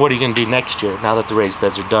 now what are you going to do next year now that the raised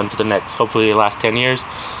beds are done for the next, hopefully the last 10 years,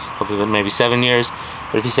 hopefully maybe 7 years.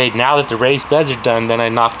 But if you say now that the raised beds are done, then I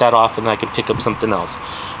knock that off and I can pick up something else.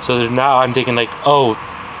 So now I'm thinking like, oh,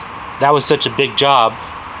 that was such a big job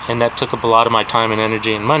and that took up a lot of my time and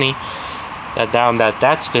energy and money, that now that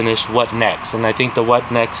that's finished, what next? And I think the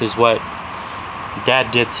what next is what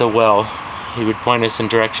Dad did so well. He would point us in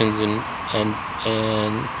directions and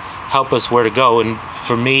help us where to go. And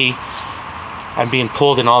for me, I'm being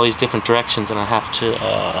pulled in all these different directions and I have to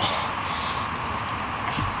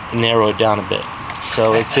narrow it down a bit.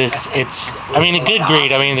 So it's a good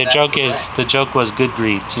greed. I mean, the joke was good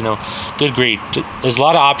greeds, good greed. There's a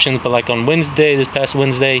lot of options, but like on this past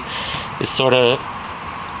Wednesday, there's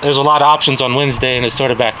a lot of options on Wednesday and it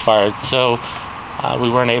sort of backfired. So we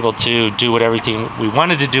weren't able to do everything we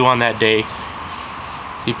wanted to do on that day.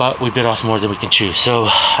 We bit off more than we can chew. So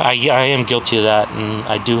I am guilty of that, and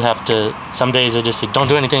I do have to, some days I just say, don't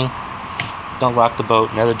do anything, don't rock the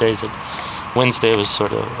boat, and other days Wednesday was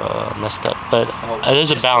sort of messed up, but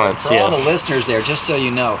there's a balance. For all the listeners there, just so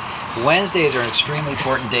you know, Wednesdays are an extremely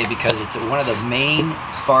important day because it's one of the main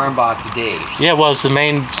farm box days. Yeah, well, it's the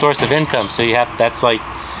main source of income, so that's like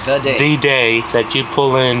the day that you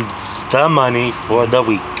pull in the money for the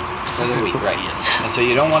week. For the week, right. And so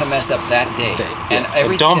you don't want to mess up that day. And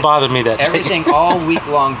don't bother me that day. Everything all week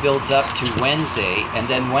long builds up to Wednesday, and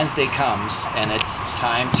then Wednesday comes, and it's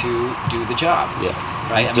time to do the job. Yeah.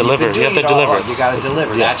 Right? I mean, deliver. You have to deliver. You got to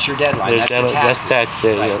deliver. Yeah. That's your deadline. That's your taxes. That's tax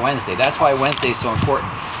day. Right, Wednesday. That's why Wednesday is so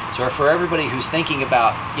important. So for everybody who's thinking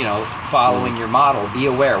about, following your model, be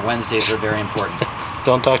aware Wednesdays are very important.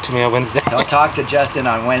 Don't talk to me on Wednesday. Don't talk to Justin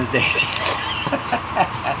on Wednesdays.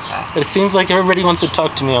 It seems like everybody wants to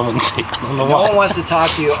talk to me on Wednesday. I don't know why. No one wants to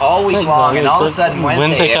talk to you all week long, and all of a sudden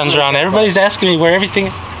Wednesday comes around. Everybody's asking me where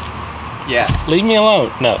everything. Yeah. Leave me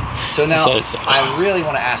alone. No. So now I really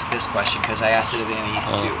want to ask this question because I asked it of Annie's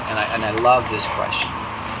too, and I love this question.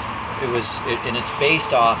 It's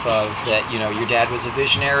based off of that. Your dad was a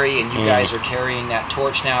visionary, and you guys are carrying that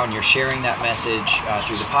torch now, and you're sharing that message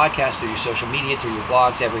through the podcast, through your social media, through your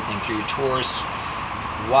blogs, everything, through your tours.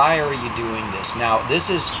 Why are you doing this? Now,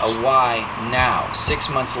 this is a why now, 6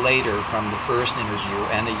 months later from the first interview,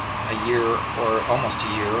 and a year, or almost a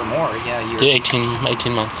year or more, a year.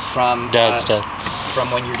 18 months. From Dad's death.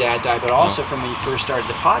 From when your dad died, but also from when you first started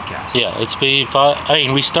the podcast. Yeah,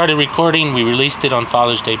 we started recording, we released it on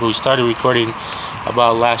Father's Day, but we started recording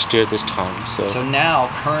about last year at this time. So now,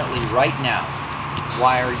 currently, right now,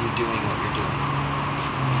 why are you doing what you're doing?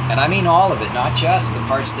 And I mean all of it, not just the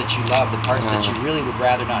parts that you love, the parts that you really would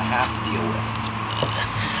rather not have to deal with.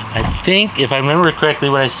 I think, if I remember correctly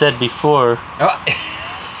what I said before,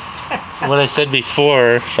 what I said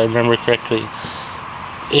before, if I remember correctly,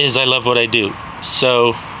 is I love what I do.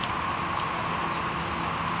 So,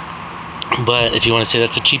 but if you want to say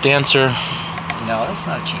that's a cheap answer, no, that's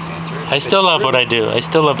not a cheap answer. I still love what I do. I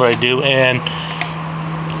still love what I do, and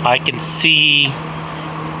I can see,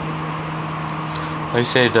 like I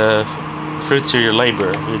say, the fruits of your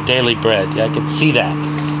labor, your daily bread. I can see that.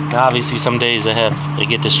 Now, obviously, some days I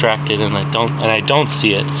get distracted and I don't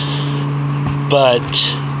see it. But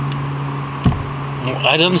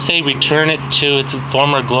I don't say return it to its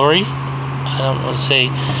former glory. I don't want to say,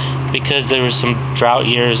 because there were some drought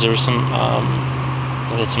years, there were some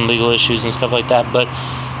we had some legal issues and stuff like that. But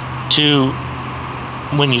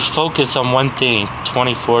when you focus on one thing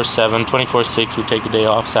 24/7, 24/6, we take a day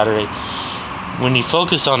off Saturday. When you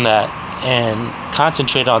focus on that and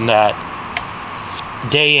concentrate on that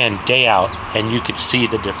day in, day out, and you could see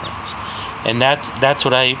the difference. And that's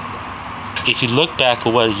what if you look back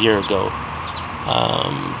at what a year ago,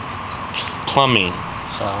 plumbing,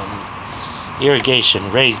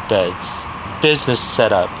 irrigation, raised beds, business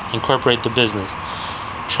setup, incorporate the business,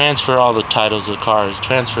 transfer all the titles of the cars,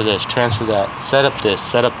 transfer this, transfer that, set up this,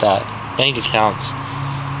 set up that, bank accounts,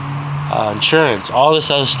 insurance, all this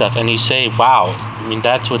other stuff, and you say, wow, I mean,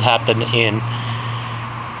 that's what happened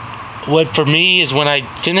what for me is when I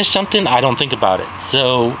finish something, I don't think about it.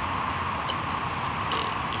 So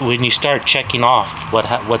when you start checking off what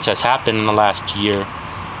has happened in the last year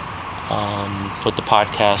with the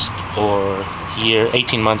podcast, or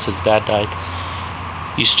 18 months since Dad died,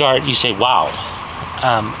 you say, wow.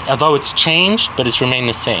 Although it's changed, but it's remained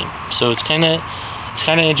the same. So it's kind of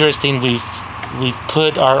interesting. We've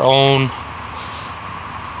put our own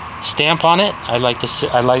stamp on it. I'd like to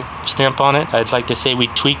say we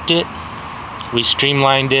tweaked it, we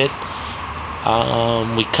streamlined it,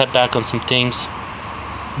 we cut back on some things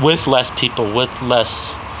with less people, with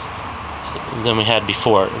less than we had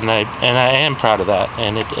before, and I am proud of that,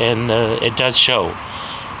 and it does show.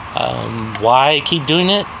 Why I keep doing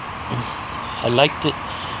it? I liked it.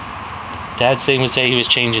 Dad's thing would say he was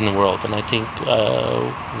changing the world, and I think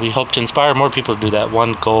we hope to inspire more people to do that.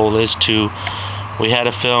 One goal is we had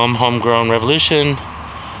a film, Homegrown Revolution.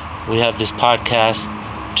 We have this podcast.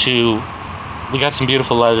 We got some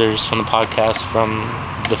beautiful letters from the podcast, from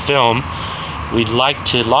the film. We'd like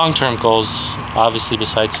to, long-term goals, obviously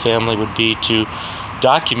besides family, would be to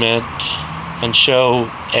document and show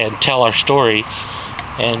and tell our story,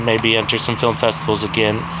 and maybe enter some film festivals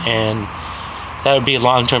again. And that would be a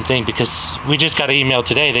long-term thing, because we just got an email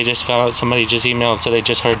today. They just found out, somebody just emailed and said they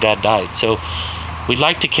just heard Dad died. So we'd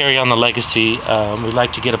like to carry on the legacy. We'd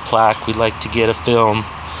like to get a plaque. We'd like to get a film,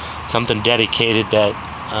 something dedicated that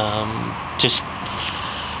just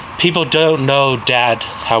people don't know Dad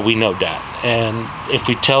how we know Dad. And if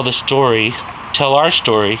we tell our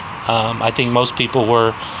story, I think most people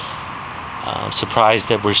were surprised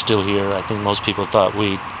that we're still here. I think most people thought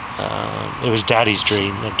it was Daddy's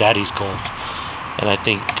dream or Daddy's goal. And I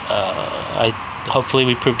think hopefully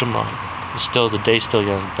we proved him wrong. The day's still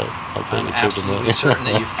young, but hopefully we proved him wrong. I'm absolutely certain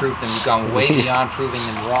that you've proved them. You've gone way beyond proving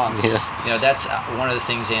them wrong. Yeah. That's one of the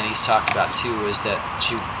things Annie's talked about too, is that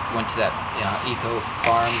she went to that Eco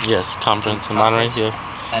Farm conference in Monterey. Yeah.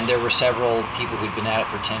 And there were several people who'd been at it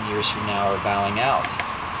for 10 years who now are bowing out.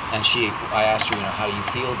 And I asked her, how do you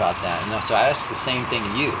feel about that? And so I asked the same thing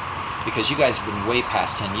to you, because you guys have been way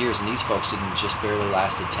past 10 years, and these folks didn't just barely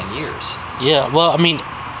lasted 10 years. Yeah, well, I mean,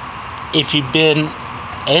 if you've been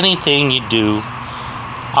anything you do,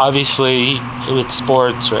 obviously with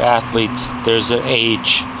sports or athletes, there's an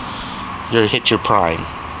age, you hit your prime.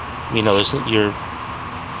 You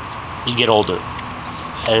get older,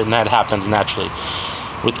 and that happens naturally.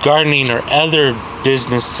 With gardening or other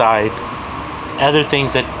business side, other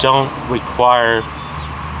things that don't require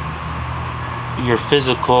your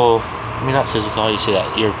physical, not physical, how do you say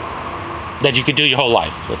that? That you could do your whole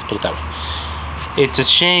life, let's put it that way. It's a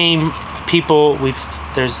shame,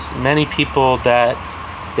 there's many people that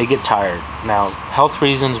they get tired. Now, health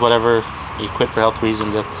reasons, whatever, you quit for health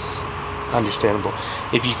reasons, that's understandable.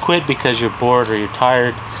 If you quit because you're bored or you're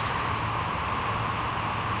tired,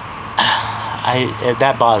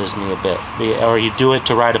 that bothers me a bit. Or you do it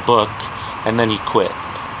to write a book and then you quit.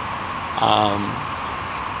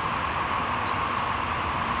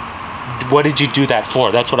 What did you do that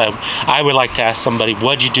for? That's what I would like to ask somebody.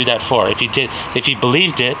 What did you do that for? If you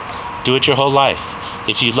believed it, do it your whole life.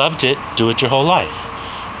 If you loved it, do it your whole life.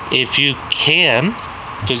 If you can,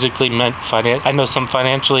 physically, I know some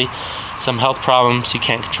financially, some health problems you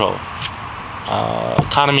can't control.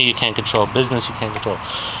 Economy you can't control. Business you can't control.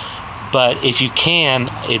 But if you can,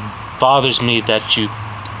 it bothers me that you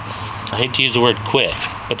I hate to use the word quit,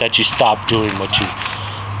 but that you stop doing what you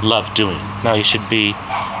love doing. Now you should be,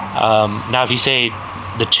 now if you say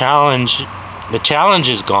the challenge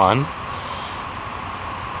is gone,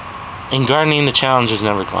 in gardening the challenge is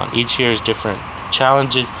never gone. Each year is different.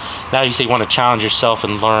 Challenges, now you say you want to challenge yourself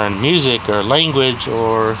and learn music or language,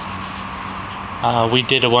 or we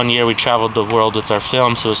did it one year, we traveled the world with our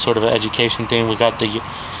film, so it was sort of an education thing. We got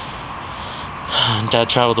Dad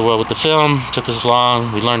traveled the world with the film, took us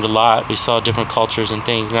along, we learned a lot, we saw different cultures and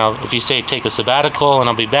things. Now if you say take a sabbatical and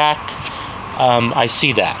I'll be back, I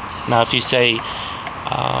see that. Now if you say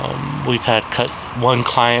we've had one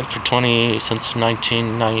client for since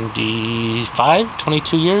 1995,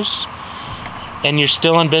 22 years, and you're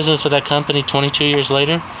still in business with that company 22 years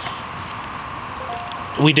later,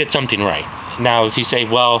 we did something right. Now, if you say,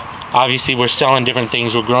 well, obviously we're selling different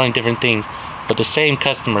things, we're growing different things, but the same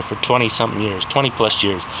customer for 20-something years, 20-plus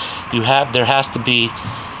years, there has to be,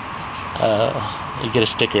 you get a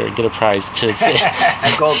sticker, get a prize to say.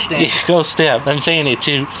 A gold stamp. Gold stamp. I'm saying it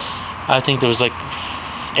too. I think there was like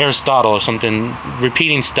Aristotle or something,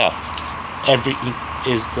 repeating stuff.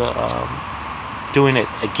 Doing it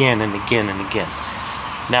again and again and again.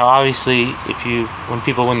 Now, obviously, when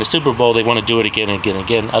people win the Super Bowl, they want to do it again and again and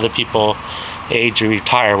again. Other people age or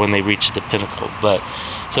retire when they reach the pinnacle. But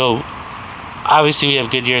so, obviously, we have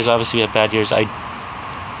good years. Obviously, we have bad years. I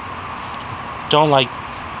don't like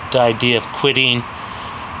the idea of quitting,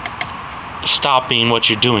 stopping what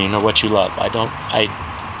you're doing or what you love. I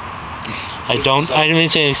didn't say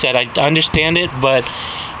anything said. I understand it, but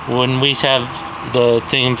when we have the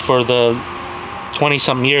thing for the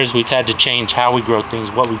 20-something years, we've had to change how we grow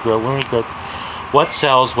things, what we grow, when we grow, what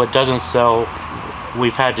sells, what doesn't sell.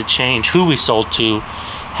 We've had to change who we sold to,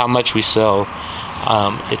 how much we sell.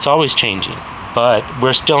 It's always changing, but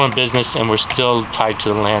we're still in business and we're still tied to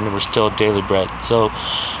the land and we're still daily bread. So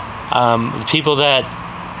the people that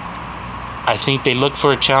I think they look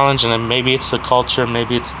for a challenge, and then maybe it's the culture,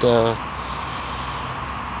 maybe it's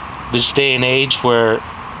this day and age where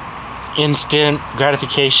instant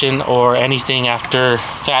gratification or anything after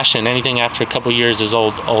fashion, anything after a couple years is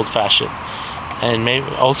old-fashioned. And maybe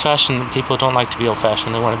old-fashioned, people don't like to be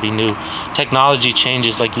old-fashioned, they want to be new. Technology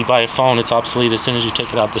changes, like you buy a phone, it's obsolete as soon as you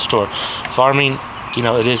take it out the store. Farming,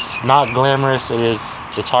 it is not glamorous,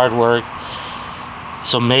 it's hard work.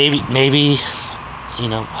 So maybe, I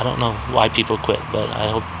don't know why people quit, but I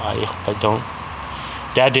hope I don't.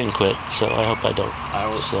 Dad didn't quit, so I hope I don't.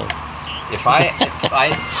 If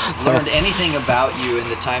I've learned anything about you in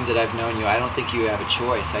the time that I've known you, I don't think you have a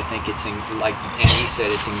choice. I think it's like Annie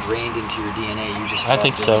said, it's ingrained into your DNA. You just I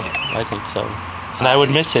think so. And I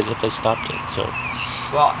would miss it if I stopped it. So.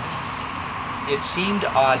 Well, it seemed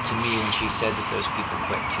odd to me when she said that those people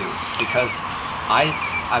quit too, because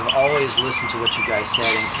I've always listened to what you guys said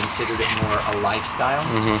and considered it more a lifestyle.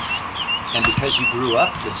 Mm-hmm. And because you grew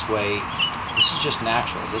up this way, this is just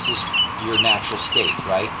natural. This is your natural state,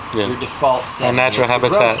 right? Yeah. Your default setting. Our natural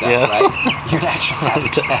habitat, stuff, yeah. Right? Your natural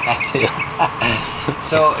habitat. Yeah.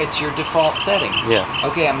 So it's your default setting. Yeah.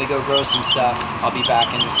 Okay, I'm gonna go grow some stuff. I'll be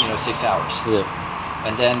back in 6 hours. Yeah.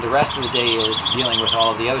 And then the rest of the day is dealing with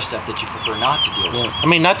all of the other stuff that you prefer not to deal with. I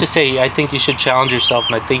mean, not to say I think you should challenge yourself,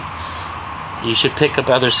 and I think you should pick up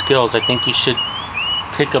other skills. I think you should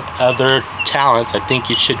pick up other talents. I think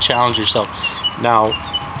you should challenge yourself. Now,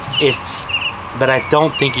 but I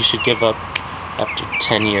don't think you should give up after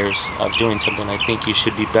 10 years of doing something. I think you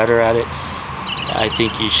should be better at it. I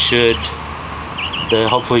think you should.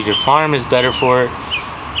 Hopefully your farm is better for it,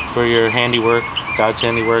 for your handiwork, God's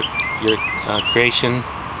handiwork, your creation,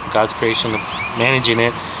 God's creation, managing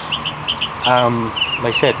it.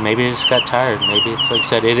 Like I said, maybe it just got tired. Maybe it's, like I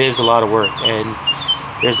said, it is a lot of work. And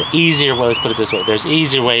there's easier ways, let's put it this way, there's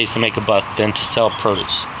easier ways to make a buck than to sell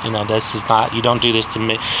produce. This is not, you don't do this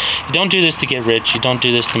to get rich, you don't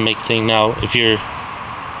do this to make things. Now, if you're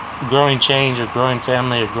growing change or growing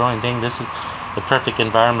family or growing thing, this is the perfect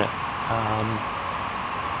environment.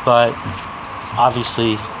 But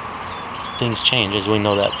obviously, things change, as we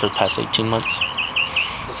know that for the past 18 months.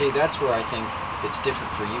 Well, see, that's where I think it's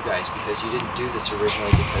different for you guys, because you didn't do this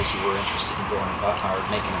originally because you were interested in growing a buck or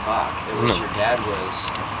making a buck. It was your dad was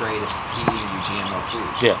afraid of feeding you GMO food.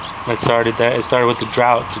 Yeah, it started there. It started with the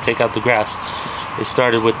drought to take out the grass. It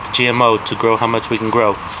started with the GMO to grow how much we can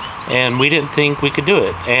grow, and we didn't think we could do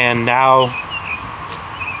it. And now,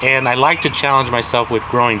 I like to challenge myself with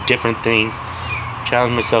growing different things.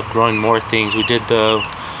 Challenge myself growing more things. We did a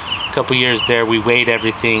couple years there. We weighed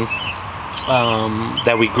everything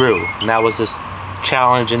that we grew, and that was this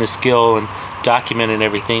challenge and a skill, and documented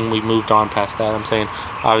everything. We moved on past that. I'm saying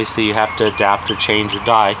obviously you have to adapt or change or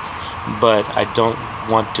die, but I don't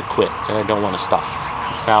want to quit and I don't want to stop.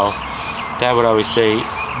 Now, Dad would always say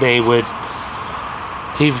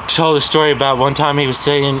he told a story about one time he was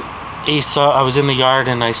saying I was in the yard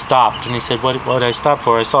and I stopped, and he said, what did I stop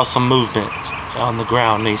for? I saw some movement on the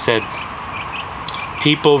ground. And he said,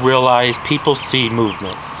 people see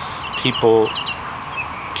movement. People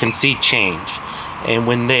can see change. And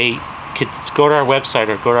when they could go to our website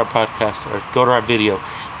or go to our podcast or go to our video,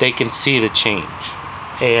 they can see the change.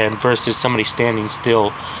 And versus somebody standing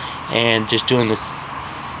still and just doing this,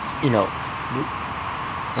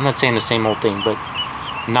 I'm not saying the same old thing, but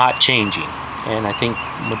not changing. And I think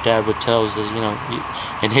what Dad would tell is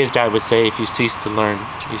that, and his dad would say, if you cease to learn,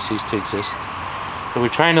 you cease to exist. So we're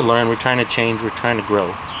trying to learn, we're trying to change, we're trying to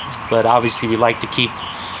grow. But obviously we like to keep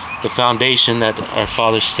the foundation that our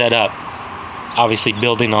fathers set up, obviously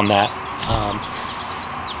building on that.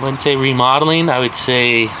 I wouldn't say remodeling, I would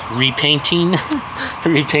say repainting,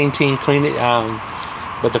 cleaning.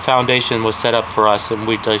 But the foundation was set up for us, and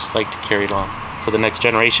we'd just like to carry it on for the next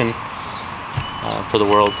generation, for the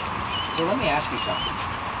world. So let me ask you something,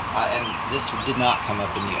 and this did not come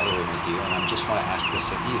up in the other interview, and I just want to ask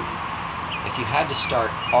this of you. If you had to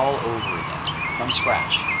start all over again, from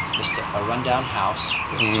scratch, just a rundown house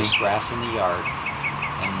with just grass in the yard,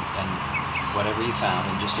 and whatever you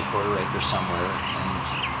found in just a quarter acre somewhere,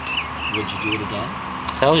 and would you do it again?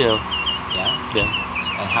 Hell yeah. Yeah? Yeah.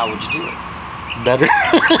 And how would you do it? Better.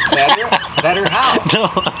 Better how?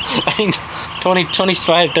 No, I mean,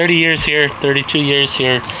 25, 30 years here, 32 years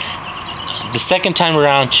here. The second time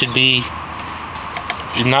around should be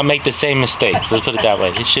not make the same mistakes. Let's put it that way.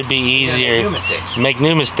 It should be easier. Make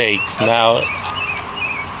new mistakes. Okay. Now,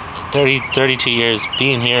 32 years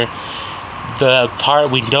being here, the part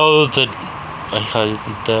we know how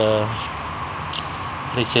do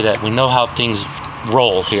they say that? We know how things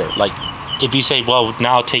roll here. Like, if you say, well,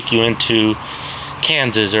 now I'll take you into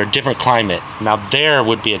Kansas or a different climate, now there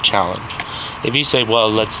would be a challenge. If you say, well,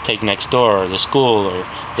 let's take next door or the school, or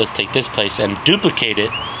let's take this place and duplicate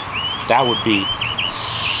it, that would be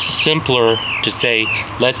simpler to say,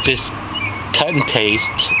 let's just cut and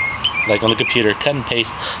paste, like on the computer, cut and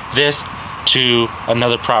paste this to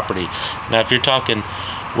another property. Now, if you're talking,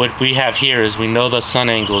 what we have here is we know the sun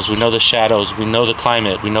angles, we know the shadows, we know the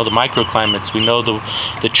climate, we know the microclimates, we know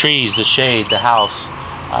the trees, the shade, the house,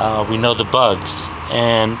 we know the bugs.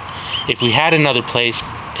 And if we had another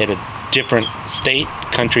place at a different state,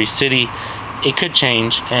 country, city, it could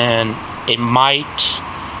change, and it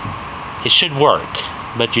should work,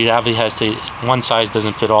 but you obviously have to, one size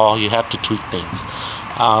doesn't fit all. You have to tweak things.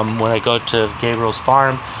 When I go to Gabriel's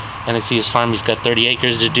farm and I see his farm, he's got 30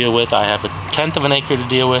 acres to deal with. I have 1/10 of an acre to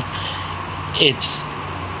deal with. It's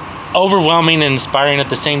overwhelming and inspiring at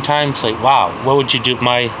the same time. It's like, wow, what would you do?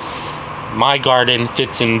 My garden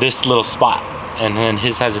fits in this little spot, and then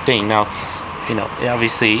his has a thing. Now,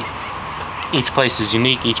 obviously each place is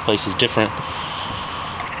unique, each place is different.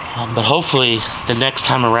 But hopefully the next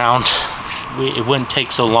time around, it wouldn't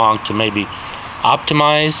take so long to maybe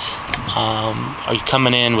optimize. Are you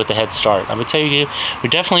coming in with a head start? I would tell you, we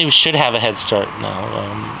definitely should have a head start now.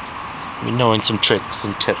 Knowing some tricks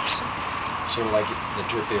and tips. Sort of like the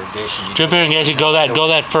drip irrigation. Drip irrigation, go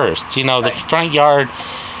that first. Right. The front yard.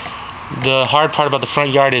 The hard part about the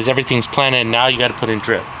front yard is everything's planted. Now you got to put in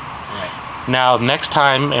drip. Right. Now next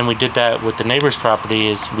time, and we did that with the neighbor's property,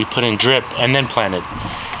 is we put in drip and then planted.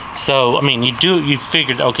 So I mean, you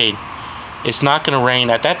figured, okay, it's not going to rain.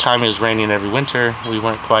 At that time, it was raining every winter. We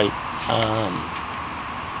weren't quite.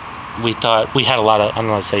 We thought we had a lot of, I don't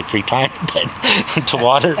want to say free time, but to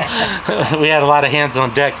water. We had a lot of hands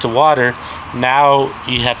on deck to water. Now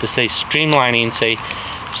you have to say streamlining. Say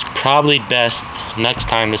it's probably best next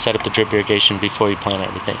time to set up the drip irrigation before you plant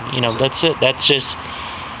everything. So, that's it. That's just.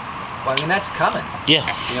 Well, I mean, that's coming. Yeah.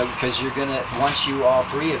 Because you're gonna, once all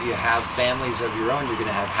three of you have families of your own, you're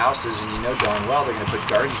gonna have houses, and darn well they're gonna put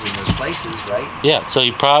gardens in those places, right? Yeah. So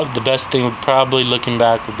the best thing would probably, looking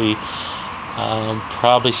back, would be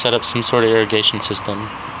probably set up some sort of irrigation system.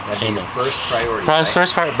 That'd be your first priority.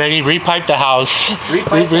 First priority, maybe repipe the house.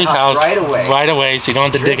 Repipe the house right away. Right away, so you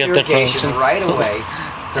don't have to dig up the foundation. Right away.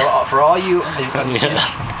 So for all you,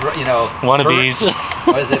 wannabes.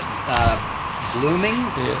 What is it? Blooming,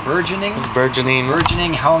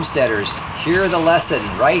 burgeoning homesteaders. Hear the lesson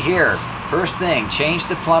right here. First thing, change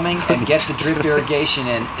the plumbing and get the drip irrigation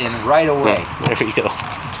in right away. There we go.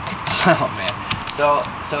 Oh man. So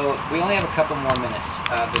we only have a couple more minutes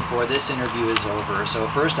before this interview is over. So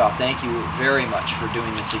first off, thank you very much for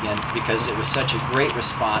doing this again, because it was such a great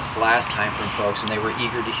response last time from folks, and they were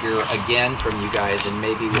eager to hear again from you guys, and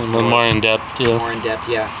maybe with more in depth. Yeah. More in depth,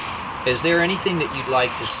 yeah. Is there anything that you'd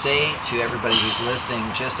like to say to everybody who's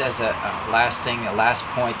listening, just as a last thing, a last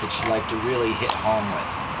point that you'd like to really hit home with?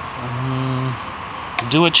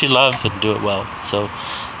 Do what you love and do it well. So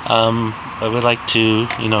I would like to,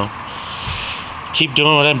 keep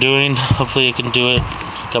doing what I'm doing. Hopefully I can do it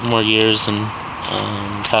a couple more years and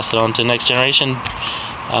pass it on to the next generation.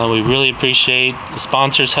 We really appreciate the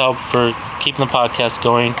sponsors' help for keeping the podcast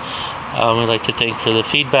going. We'd like to thank for the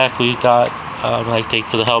feedback we got. I'd like to thank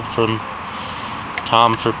for the help from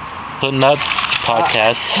Tom for putting up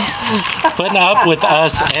podcasts, putting up with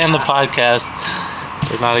us and the podcast.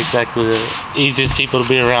 We're not exactly the easiest people to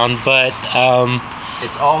be around, but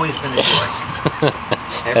it's always been a joy.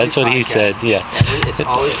 That's what he said. Yeah, it's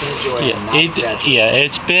always been a joy.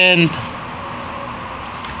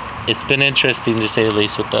 It's been interesting to say the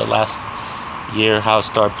least with the last year, how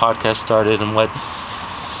our podcast started, and what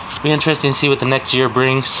it'll be interesting to see what the next year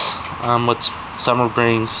brings. What summer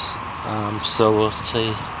brings. So we'll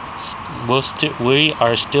say we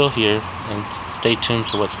are still here, and stay tuned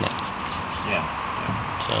for what's next. Yeah.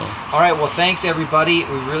 So. All right. Well, thanks everybody.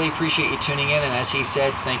 We really appreciate you tuning in, and as he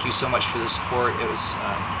said, thank you so much for the support. It was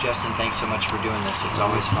Justin. Thanks so much for doing this. It's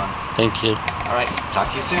always fun. Thank you. All right. Talk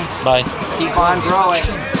to you soon. Bye. Keep on growing.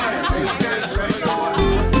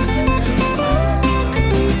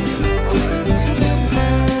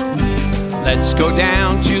 Let's go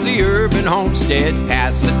down to the urban homestead,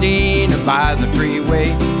 Pasadena by the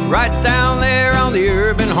freeway. Right down there on the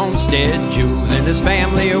urban homestead, Jules and his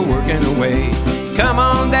family are working away. Come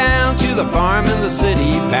on down to the farm in the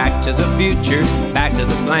city, back to the future, back to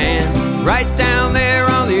the plan. Right down there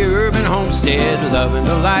on the urban homestead, loving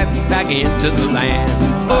the life back into the land.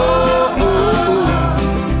 Oh, oh,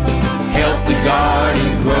 oh, help the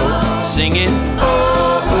garden grow, singing.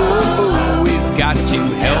 Oh, oh, oh, we've got to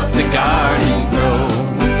help the garden grow.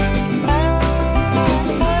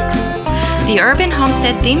 The Urban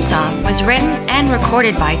Homestead theme song was written and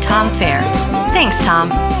recorded by Tom Fair. Thanks, Tom.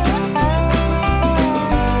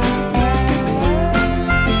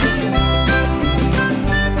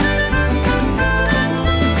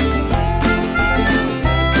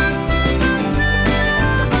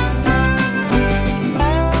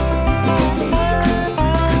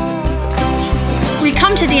 We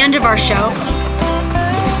come to the end of our show.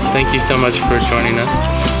 Thank you so much for joining us.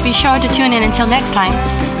 Be sure to tune in until next time.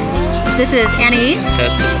 This is Anais.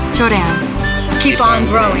 Justin. Jordan. Keep on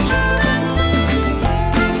growing.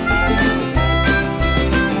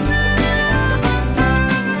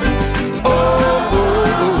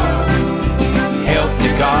 Help the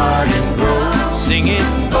garden grow, singing.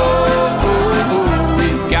 Oh, oh, oh,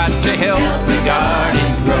 we've got to help the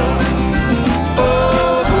garden grow. Oh,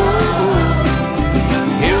 oh, oh,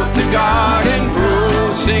 help the garden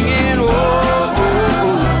grow, singing. Oh, oh,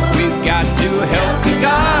 oh, we've got to help the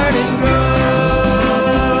garden grow.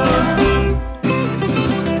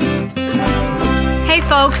 Hey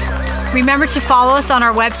folks, remember to follow us on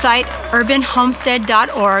our website,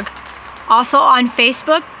 urbanhomestead.org. Also on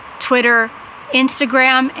Facebook, Twitter,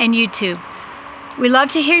 Instagram, and YouTube. We love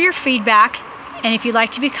to hear your feedback, and if you'd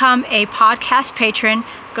like to become a podcast patron,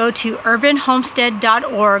 go to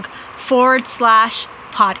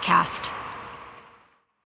urbanhomestead.org/podcast.